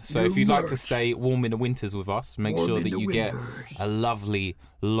buy. So if you'd like to stay warm in the winters with us, make sure that you get a lovely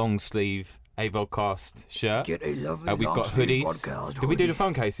long sleeve VodCast shirt. Get a lovely We've got hoodies. Did we do the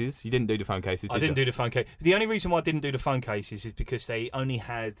phone cases? You didn't do the phone cases, did I didn't you? do the phone case. The only reason why I didn't do the phone cases is because they only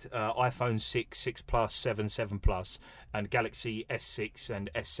had iPhone 6, 6 Plus, 7, 7 Plus, and Galaxy S6 and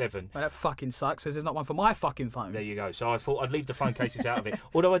S7. Well, that fucking sucks, because there's not one for my fucking phone. There you go. So I thought I'd leave the phone cases out of it.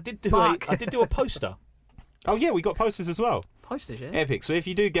 Although I did do a poster. Oh yeah, we got posters as well. Posters, yeah. Epic. So if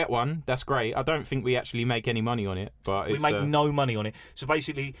you do get one, that's great. I don't think we actually make any money on it, but we make no money on it. So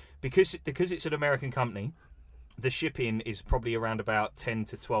basically, because it's an American company, the shipping is probably around about £10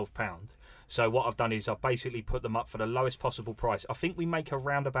 to £12. So what I've done is I've basically put them up for the lowest possible price. I think we make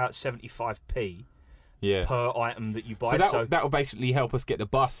around about 75p per item that you buy. So that'll basically help us get the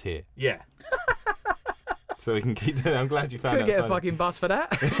bus here. Yeah. So we can keep doing it. I'm glad you found Could that get a funny. fucking bus for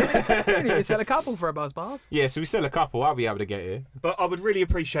that. You can sell a couple for a buzz pass. Yeah, so we sell a couple. I'll be able to get here. But I would really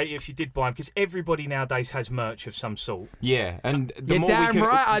appreciate it if you did buy them, because everybody nowadays has merch of some sort. Yeah, and the You're more damn we can...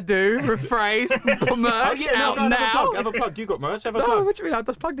 right I do. Rephrase. Merch out no, now. Have a plug. You got merch. Have a No, plug. what do you mean? I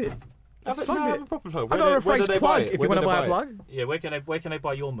just plugged it. Have a proper plug. I got a rephrase plug if you want to buy a it? plug. Yeah, where can they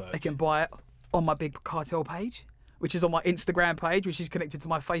buy your merch? They can buy it on my big cartel page, which is on my Instagram page, which is connected to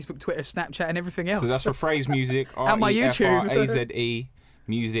my Facebook, Twitter, Snapchat, and everything else. So that's for Phrase Music, And my YouTube. REFRAZE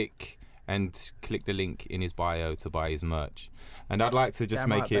Music, and click the link in his bio to buy his merch. And I'd like to just Damn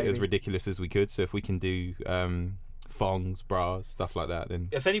make right, it as baby. ridiculous as we could. So if we can do thongs, bras, stuff like that, then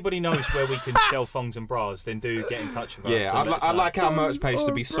If anybody knows where we can sell thongs and bras, then do get in touch with us. yeah, and let us I'd know. like our merch page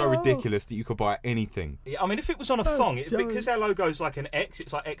to be Oh, so bro. ridiculous that you could buy anything. Yeah, I mean, if it was on a That's thong, joke. because our logo's like an X,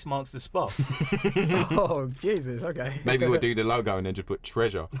 it's like X marks the spot. Oh, Jesus, okay. Maybe we'll do the logo and then just put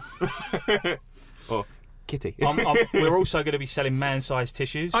treasure or kitty. We're also going to be selling man-sized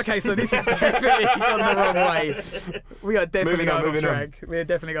tissues. Okay, so this is definitely gone the wrong way. We are definitely going off moving on. track. We're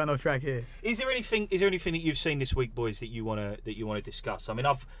definitely going off track here. Is there anything that you've seen this week, boys, that you want to discuss? I mean,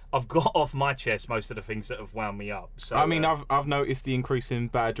 I've got off my chest most of the things that have wound me up. So I mean, I've noticed the increase in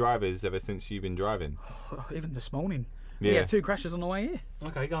bad drivers ever since you've been driving. Even this morning. Yeah. We had 2 crashes on the way here.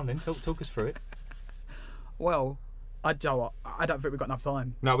 okay, go on then. Talk us through it. Well, I don't think we've got enough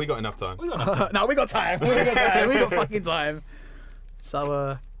time. No, we got enough time. We got enough time. No, we got time. We got time. We got fucking time.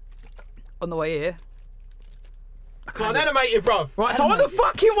 So, on the way here. Come on, animated, bruv. Right, so on the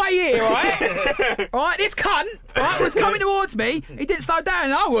fucking way here, right? Right, this cunt, right, was coming towards me. He didn't slow down,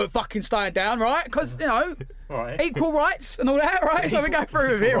 and I weren't fucking slowing down, right? Because, you know, Right. equal rights and all that, right? So we go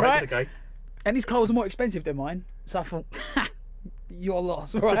through with it, right? Okay. And his car was more expensive than mine. So I thought, you're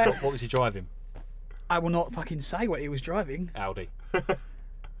lost, right? What was he driving? I will not fucking say what he was driving. Audi.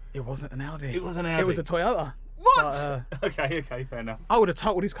 It wasn't an Audi. It was an Audi. It was a Toyota. What? But, Okay, fair enough. I would have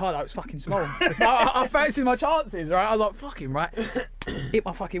totaled his car though, it's fucking small. I fancied my chances, right? I was like, fucking right. Hit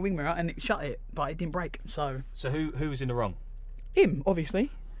my fucking wing mirror and it shut it, but it didn't break. So, So who was in the wrong? him,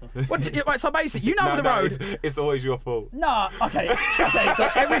 obviously. Right, so basically, you know the road. It's always your fault. No, okay, so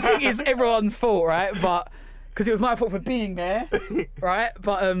everything is everyone's fault, right? But, because it was my fault for being there, right?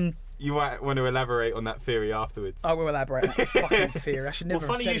 But, You might want to elaborate on that theory afterwards. I will elaborate on that fucking theory. I should never Well, have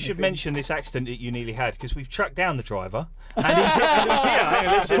funny said you should anything. mention this accident that you nearly had, because we've tracked down the driver. And he's here.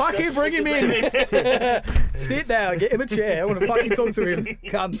 Let's just- Fucking bring him in. Sit down, get him a chair. I want to fucking talk to him.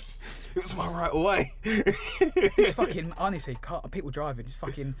 Come. It was my right away. It's fucking, honestly, people driving, it's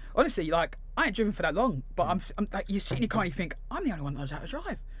fucking, honestly, like, I ain't driven for that long, but I'm like, you sit in your car and you think, I'm the only one that knows how to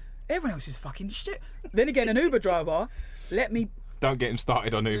drive. Everyone else is fucking shit. Then again, an Uber driver, Don't get him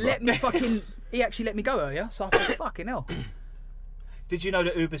started on Uber. he actually let me go earlier, so I thought, fucking hell, Did you know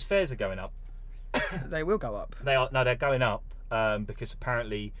that Uber's fares are going up? they will go up. They're going up because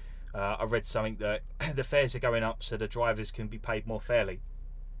apparently I read something that the fares are going up so the drivers can be paid more fairly.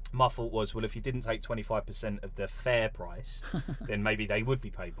 My thought was, well, if you didn't take 25% of the fare price, then maybe they would be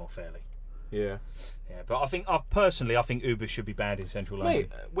paid more fairly. Yeah. Yeah, but I think Uber should be banned in central London. Mate,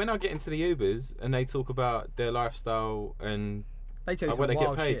 when I get into the Ubers and they talk about their lifestyle and They tell you when some they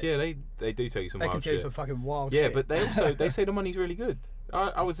wild get paid, shit. yeah, they do tell you some They wild can tell you shit. some fucking wild Yeah, shit. but they also they say the money's really good.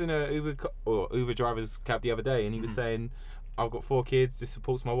 I was in a Uber driver's cab the other day, and he was saying, "I've got 4 kids. This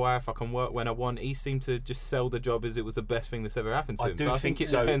supports my wife. I can work when I want." He seemed to just sell the job as it was the best thing that's ever happened to I him. do So I think think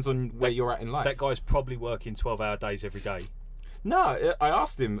it so. depends on where you're at in life. That guy's probably working 12-hour days every day. No, I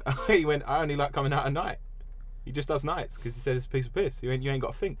asked him. He went, "I only like coming out at night." He just does nights because he said it's a piece of piss. He went, "You ain't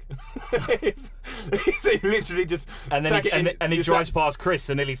got to think." So he literally just And then he drives past Chris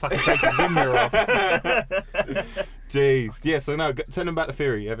and nearly fucking takes his wind mirror off. Jeez, yeah. So no, tell them about the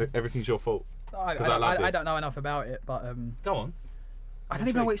theory. Everything's your fault. I like this. don't know enough about it, but Go on. I don't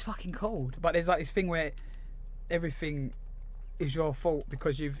even know what it's fucking called. But there's like this thing where everything is your fault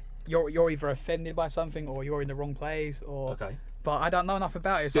because you're either offended by something or you're in the wrong place or. Okay. But I don't know enough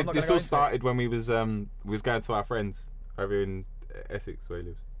about it, so I'm not This gonna all go into started when we was going to our friends over in Essex where he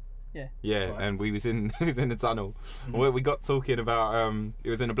lives. Yeah. Yeah, Right. and we was in the tunnel. Where we got talking about it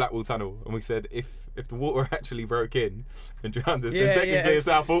was in a Blackwall tunnel, and we said if the water actually broke in and drowned us, Yeah, then technically yeah. it's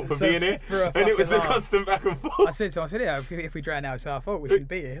our fault for So being here. for a And it was a fucking laugh. constant back and I forth. said to him, yeah, if we drown out, it's our fault. We shouldn't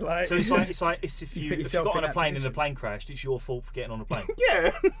be here. Like, So it's if You you put if you yourself got in on a that plane and the position. plane crashed, it's your fault for getting on a plane.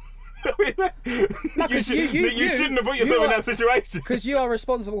 Yeah. You 'cause you- shouldn't have put yourself in that situation. because you are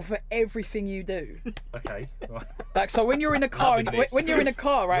responsible for everything you do. Okay. Right. Like, so when you're in a car, Loving this. when you're in a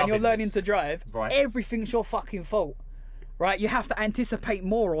car, right, and you're Loving learning this. to drive, Right. everything's your fucking fault, right? You have to anticipate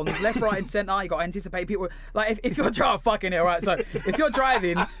morons left, right, and centre. You got to anticipate people. Like if you're driving, fucking hell, right? So if you're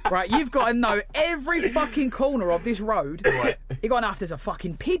driving, right, you've got to know every fucking corner of this road. Right. You got to know if there's a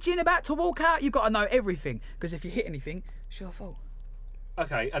fucking pigeon about to walk out. You've got to know everything, because if you hit anything, it's your fault.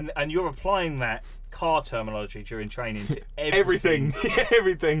 Okay, and you're applying that car terminology during training to Everything.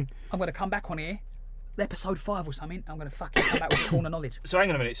 Everything. I'm gonna come back on here. Episode 5 or something. I'm gonna fucking come back with corner knowledge. So hang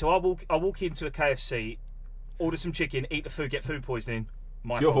on a minute. So I walk into a KFC, order some chicken, eat the food, get food poisoning.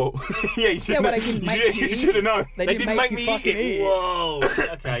 Your fault. Yeah, you should. Well, they didn't make you should have known. They didn't make me eat it. Whoa.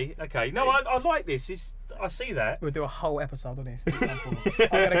 Okay. No, I like this. I see that. We'll do a whole episode on this.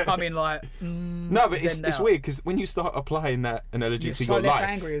 I'm gonna come in like. No, but it's weird because when you start applying that analogy You're to so your less life,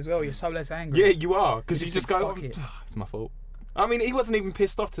 angry as well. You're so less angry. yeah, you are, because you just go, fuck it. it's my fault. I mean, he wasn't even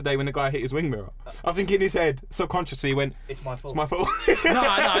pissed off today when the guy hit his wing mirror. I think in his head, subconsciously, he went, It's my fault. it's my fault.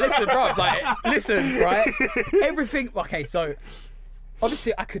 No, listen, bro. Like, listen, right? Everything. Okay, so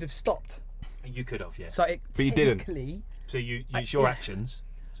obviously I could have stopped. You could have, yeah. So it. But you didn't. technically- So you use your actions.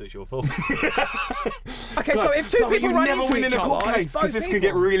 So it's your fault. Okay, so if two people you run never into win in each a court other, case it's because both this can get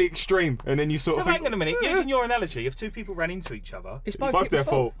people. really extreme, and then you sort No, of hang think, on a minute. Using your analogy, if two people ran into each other, It's it's both both their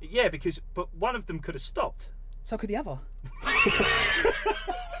people's fault. yeah, but one of them could have stopped. So could the other.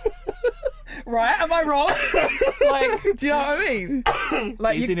 Right? Am I wrong? Like, do you know what I mean?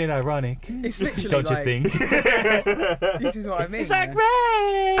 Like, Isn't it ironic? it's literally Don't like, you think? This is what I mean. It's like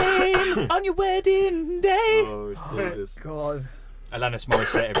yeah. rain on your wedding day. Oh, Jesus. God, Alanis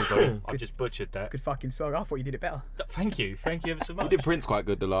Morissette, everybody. I've just butchered that. good fucking song. I thought you did it better. Thank you ever so much. You did Prince quite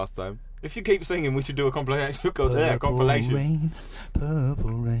good the last time. If you keep singing, we should do a compilation. Compilation. Purple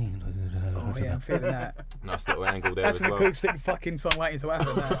rain. Oh yeah, I'm feeling that. Nice little angle there That's as an well. acoustic fucking song waiting to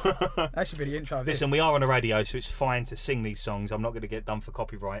happen. That should be the intro of this. Listen, we are on a radio, so it's fine to sing these songs. I'm not going to get done for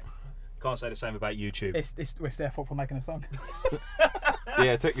copyright. Can't say the same about YouTube. It's their fault for making a song.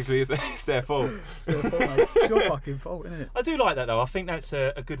 Yeah, technically it's their fault. It's their fault, mate. It's your fucking fault, isn't it? I do like that though. I think that's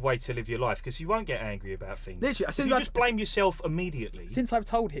a good way to live your life because you won't get angry about things. Literally, if you just blame yourself immediately. Since I've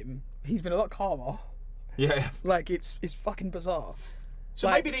told him, he's been a lot calmer. Yeah. Like it's fucking bizarre. So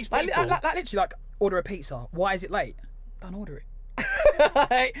like, maybe these people. like literally, like order a pizza. Why is it late? Don't order it.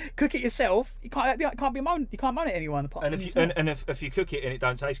 Like, cook it yourself. You can't be moan. You can't moan at anyone apart And from if you yourself. and if you cook it and it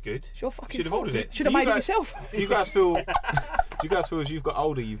don't taste good, It's your fucking should have fault. ordered it. Should have Do you made it guys- yourself. Do you guys feel as you've got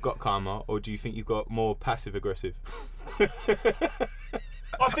older, you've got calmer, or do you think you've got more passive aggressive?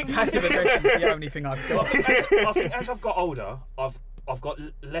 I think Passive aggression is the only thing I've got. I think as I've got older, I've got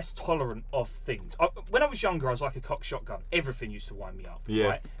less tolerant of things. When I was younger, I was like a cock shotgun. Everything used to wind me up. Yeah.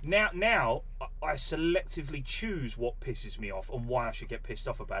 Right? Now I selectively choose what pisses me off and why I should get pissed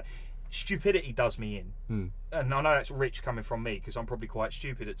off about it. Stupidity does me in, and I know that's rich coming from me because I'm probably quite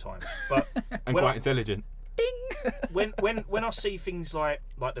stupid at times. But And quite intelligent. when I see things like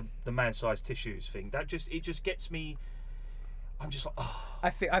the man-sized tissues thing, it just gets me. I'm just like, oh. I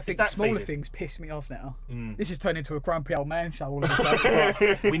think that smaller feeling. things piss me off now. This has turned into a grumpy old man show all of a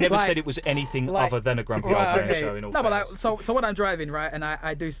sudden. We never Like- said it was anything like- other than a grumpy old Right, man okay. show. In all No, but like, fairness. so when I'm driving, right, and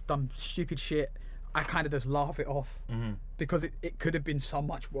I do some stupid shit, I kind of just laugh it off because it could have been so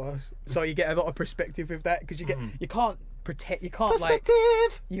much worse. So you get a lot of perspective with that because you can't protect, you can't like,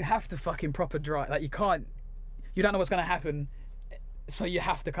 you have to fucking proper drive. Like you don't know what's gonna happen, so you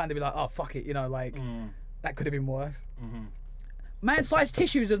have to kind of be like, oh fuck it, you know, like that could have been worse. Man-sized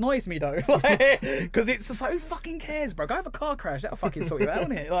tissues annoys me though, because it's just like, who fucking cares, bro? Go have a car crash, that'll fucking sort you out,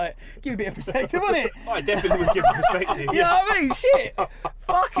 won't it? Like, give a bit of perspective on it. I definitely would give a perspective. You know what I mean? Shit,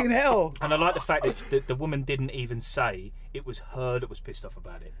 fucking hell. And I like the fact that the woman didn't even say it was her that was pissed off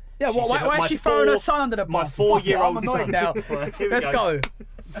about it. Yeah, She why said, is she throwing her son under the my bus? Fuck it, 4-year-old I'm annoyed son. now. Right, here we Let's go.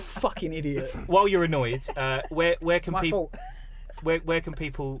 go. Fucking idiot. While you're annoyed, where can My people fault. where can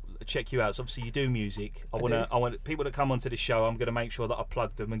people check you out? So obviously you do music. I want people to come onto the show. I'm going to make sure that I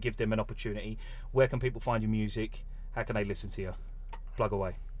plug them and give them an opportunity. Where can people find your music? How can they listen to you? Plug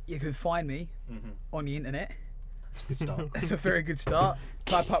away. You can find me on the internet. Good start. That's a very good start.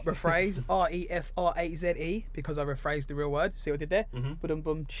 Type up rephrase, REFRAZE, because I rephrased the real word. See what I did there? Boom,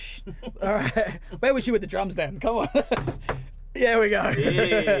 boom. All right. Where was you with the drums then? Come on. There we go.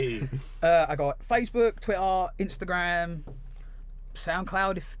 Hey. I got Facebook, Twitter, Instagram,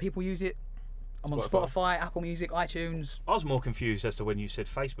 SoundCloud if people use it. I'm on Spotify, Apple Music, iTunes. I was more confused as to when you said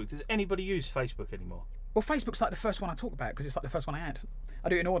Facebook. Does anybody use Facebook anymore? Well, Facebook's like the first one I talk about because it's like the first one I had. I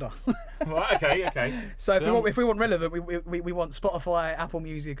do it in order. Right, okay. So if we want relevant, we want Spotify, Apple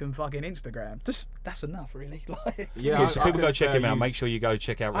Music, and fucking Instagram. Just that's enough, really. Like, yeah, so people go check him out. Make sure you go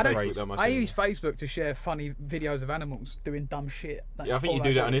check out Rephrase. I use Facebook to share funny videos of animals doing dumb shit. I think you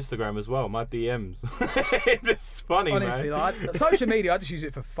do that on Instagram as well. My DMs. It's just funny, honestly, man. Like, social media, I just use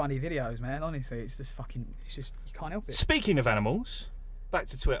it for funny videos, man. Honestly, it's just you can't help it. Speaking of animals, back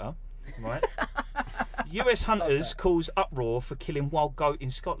to Twitter. Right. US hunters cause uproar for killing wild goat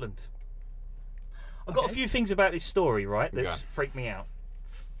in Scotland. I've got a few things about this story, right, that's freaked me out.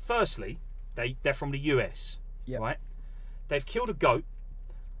 Firstly, they're from the US, right? They've killed a goat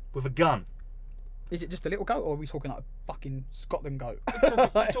with a gun. Is it just a little goat, or are we talking like a fucking Scotland goat?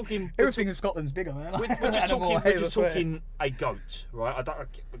 We're talking everything in Scotland's bigger, man. We're just talking a goat, right? I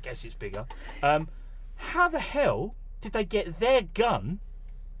guess it's bigger. How the hell did they get their gun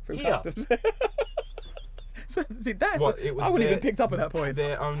through here? Customs? So, see, that's What, I wouldn't even picked up at that point.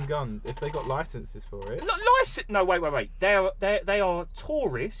 Their own gun, if they got licenses for it. No, wait. They are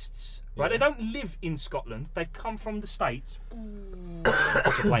tourists, right? They don't live in Scotland. They've come from the States.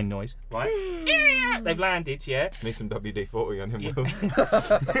 That's a plane noise, right? They've landed, yeah. Need some WD-40 on him, Will.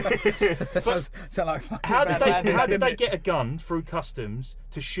 How did they get a gun through customs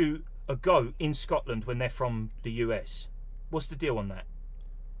to shoot a goat in Scotland when they're from the US? What's the deal on that?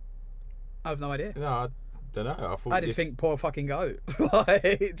 I have no idea. No, I don't know. I just think poor fucking goat. Like,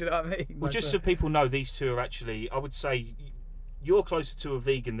 do you know what I mean? Well, just so people know, these two are actually, I would say, you're closer to a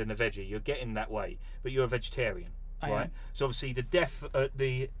vegan than a veggie. You're getting that way, but you're a vegetarian, right? So obviously, the death of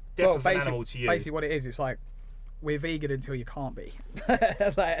an animal to you. Basically, what it is, it's like we're vegan until you can't be.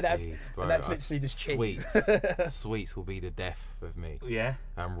 That's literally just cheese. Sweets will be the death of me. Yeah.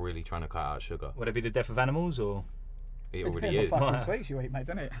 I'm really trying to cut out sugar. Would it be the death of animals or? It already is. What fucking sweets you eat, mate,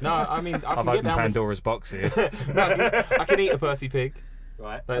 doesn't it? No, I mean, I've opened Pandora's box here. I can eat a Percy pig.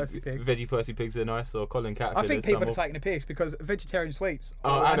 Right. Percy pig. Veggie Percy pigs are nice, or Colin caterpillars. I think people are taking the piss because vegetarian sweets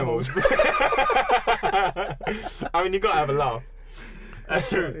are animals. I mean, you got to have a laugh. That's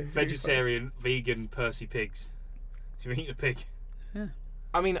true. Vegetarian, vegan Percy pigs. So you eat a pig. Yeah.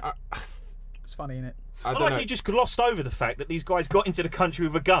 I mean, it's funny, isn't it? I like you just glossed over the fact that these guys got into the country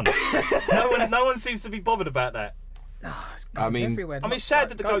with a gun. no one seems to be bothered about that. I mean, it's sad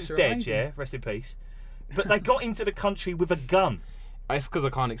that the goat's dead, amazing. Yeah, rest in peace. But they got into the country with a gun. It's because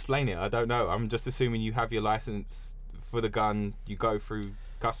I can't explain it. I don't know. I'm just assuming you have your license for the gun. You go through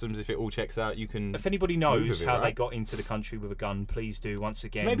customs. If it all checks out, you can. If anybody knows how they got into the country with a gun, please do once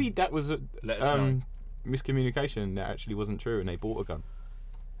again. Maybe that was let us know. Miscommunication. That actually wasn't true, and they bought a gun.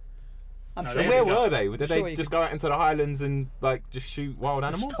 I'm sure. Where were they? Did they just go out into the Highlands and like just shoot wild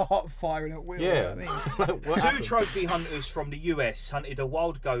animals? Start firing at will. Yeah. Two trophy hunters from the US hunted a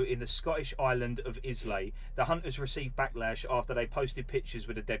wild goat in the Scottish island of Islay. The hunters received backlash after they posted pictures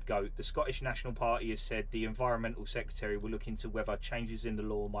with a dead goat. The Scottish National Party has said the Environmental Secretary will look into whether changes in the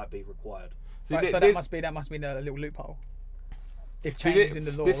law might be required. So that must be a little loophole. If changes in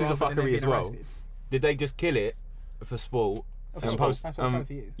the law, this is a fuckery as well. Did they just kill it for sport? And post,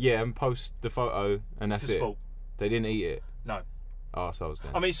 and post the photo, and that's it. Sport. They didn't eat it. No. Arseholes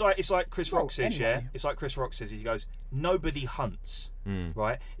then. I mean, it's like Chris Rock says, yeah. It's like Chris Rock says. He goes, nobody hunts,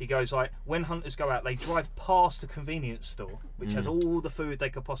 right? He goes like, when hunters go out, they drive past a convenience store which has all the food they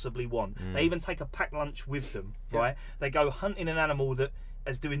could possibly want. They even take a packed lunch with them, right? They go hunting an animal that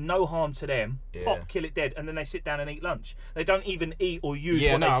is doing no harm to them, pop, kill it dead, and then they sit down and eat lunch. They don't even eat or use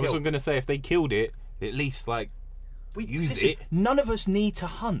what they kill. I was going to say, if they killed it, at least like. None of us need to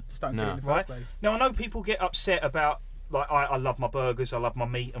hunt. Right? Now I know people get upset about like I love my burgers, I love my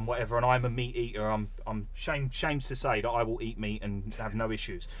meat and whatever, and I'm a meat eater. I'm shamed to say that I will eat meat and have no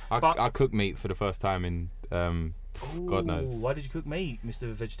issues. I cook meat for the first time in God knows. Why did you cook meat,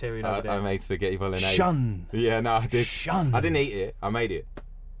 Mr. Vegetarian over there? I made spaghetti bolognese. Shun. Yeah, no, I did. Shun. I didn't eat it. I made it.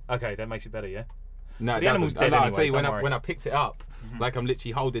 Okay, that makes it better, yeah. No, the animal's dead anyway. I'll tell you, when I picked it up, like I'm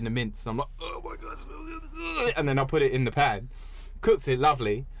literally holding the mince, and I'm like, oh my god, and then I put it in the pan, cooked it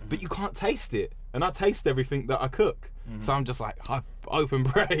lovely, but you can't taste it, and I taste everything that I cook, so I'm just like, I hope and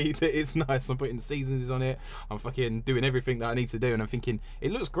pray that it's nice. I'm putting seasonings on it, I'm fucking doing everything that I need to do, and I'm thinking,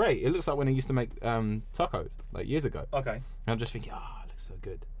 it looks great. It looks like when I used to make tacos, like years ago. Okay. And I'm just thinking, it looks so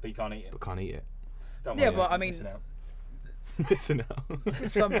good. But you can't eat it. But can't eat it. But I mean. Missing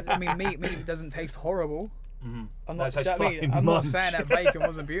out. Meat doesn't taste horrible. I'm not saying that bacon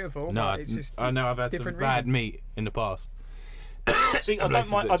wasn't beautiful. No, it's just I know I've had some bad meat in the past. See, I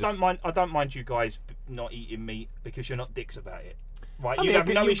don't mind you guys not eating meat because you're not dicks about it. Right, I you mean, have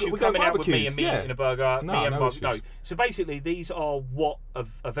no issue we go coming out with me barbecues, and me yeah. eating a burger, No, me and no barbecue. No. issues. So basically, these are what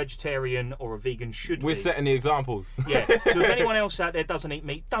a vegetarian or a vegan should We're be. setting the examples. Yeah. So if anyone else out there doesn't eat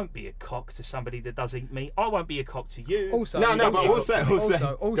meat, don't be a cock to somebody that does eat meat. I won't be a cock to you. Also, No, you no, don't but be a we'll cock say- to me. we'll say-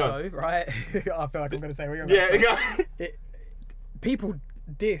 Also, right? I feel like I'm going to say what you're Yeah, going to yeah. say. People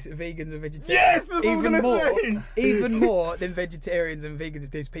diss vegans and vegetarians Yes, that's what I'm even gonna more, say. even more than vegetarians and vegans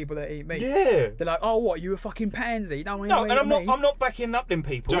diss people that eat meat. Yeah. They're like, oh, what? You a fucking pansy? You don't want No, to and eat meat. I'm not backing up them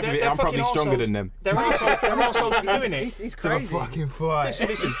people. Joking, I'm probably stronger than them. They're arseholes for doing it. It's To the crazy. fucking fight.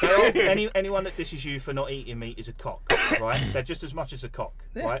 Listen. Anyone that disses you for not eating meat is a cock, right? They're just as much as a cock,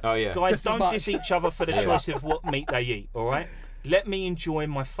 right? Oh, yeah. Guys, Just as don't much. diss each other for the choice of what meat they eat, all right? Let me enjoy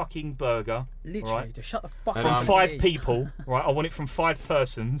my fucking burger, Literally, right? just shut the fuck And up. From I'm- 5 people, right? I want it from 5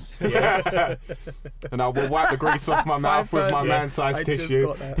 persons. Yeah. And I will wipe the grease off my mouth with my persons. man-sized I just tissue.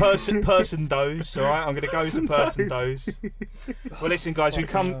 got that. person dose, all right? I'm going to go to person dose. Well, listen, guys,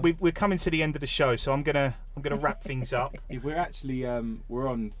 we're coming to the end of the show, so I'm gonna wrap things up. We're actually we're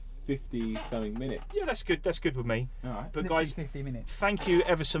on 50 something minutes. Yeah, that's good. That's good with me. All right. But Literally guys, 50 minutes. thank you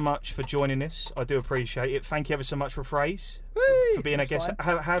ever so much for joining us. I do appreciate it. Thank you ever so much for Phrase for being a That's guest. fine.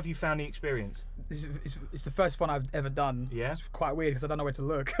 How have you found the experience? It's the first one I've ever done. Yeah. It's quite weird because I don't know where to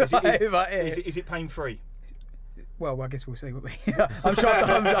look. Is it, But, yeah. is it pain free? Well, I guess we'll see. Won't we? I'm sure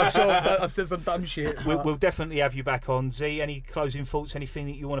I've said some dumb shit. but- We'll definitely have you back on. Z, any closing thoughts? Anything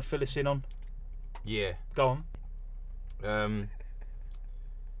that you want to fill us in on? Yeah. Go on.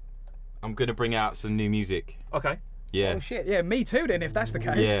 I'm gonna bring out some new music. Okay. Yeah. Oh shit! Yeah, me too. Then, if that's the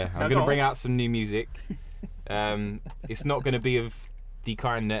case. Yeah, No, I'm go gonna on. bring out some new music. It's not gonna be of the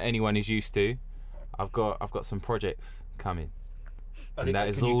kind that anyone is used to. I've got some projects coming. And that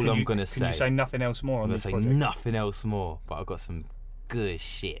is all I'm gonna Can you say. say nothing else more I'm on gonna this say project? nothing else more, but I've got some good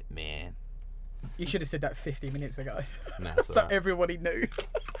shit, man. You should have said that 50 minutes ago, Nah, it's so alright. everybody knew.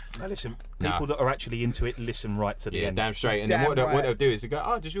 Now listen, Nah. people that are actually into it, listen right to the Yeah, end. damn straight. And Damn then what right. they'll do is they go,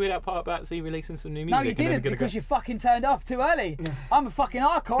 oh, did you hear that part about Z releasing some new music? No, you And then didn't they're gonna because you fucking turned off too early. I'm a fucking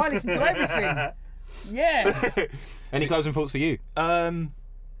hardcore. I listen to everything. Yeah. go... Any closing thoughts for you?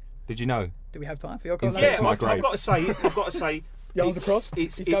 Did you know? Do we have time for your Insert comment? Yeah, to my I've grave. got to say, The arms across.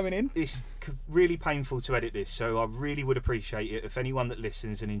 He's going in. It's really painful to edit this, so I really would appreciate it if anyone that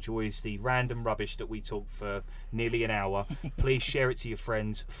listens and enjoys the random rubbish that we talk for nearly an hour, please share it to your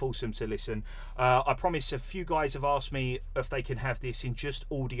friends, force them to listen. I promise a few guys have asked me if they can have this in just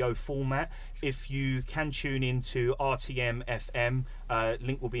audio format. If you can tune into RTM FM,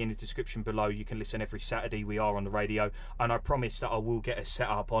 link will be in the description below. You can listen every Saturday. We are on the radio, and I promise that I will get us set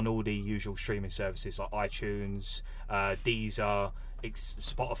up on all the usual streaming services like iTunes, Deezer,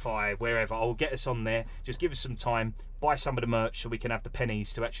 Spotify, wherever. I'll get us on there. Just give us some time, buy some of the merch so we can have the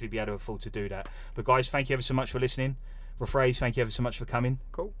pennies to actually be able to afford to do that. But guys, thank you ever so much for listening. Rephrase, thank you ever so much for coming.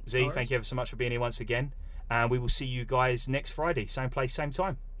 Cool. Z, All right. thank you ever so much for being here once again. And we will see you guys next Friday, same place, same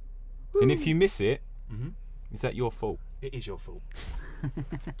time. And if you miss it, Mhm. is that your fault? It is your fault.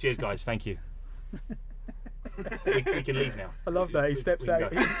 Cheers, guys. Thank you. We can leave now. I love that. He steps We can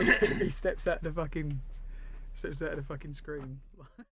out. go. He steps out the fucking screen.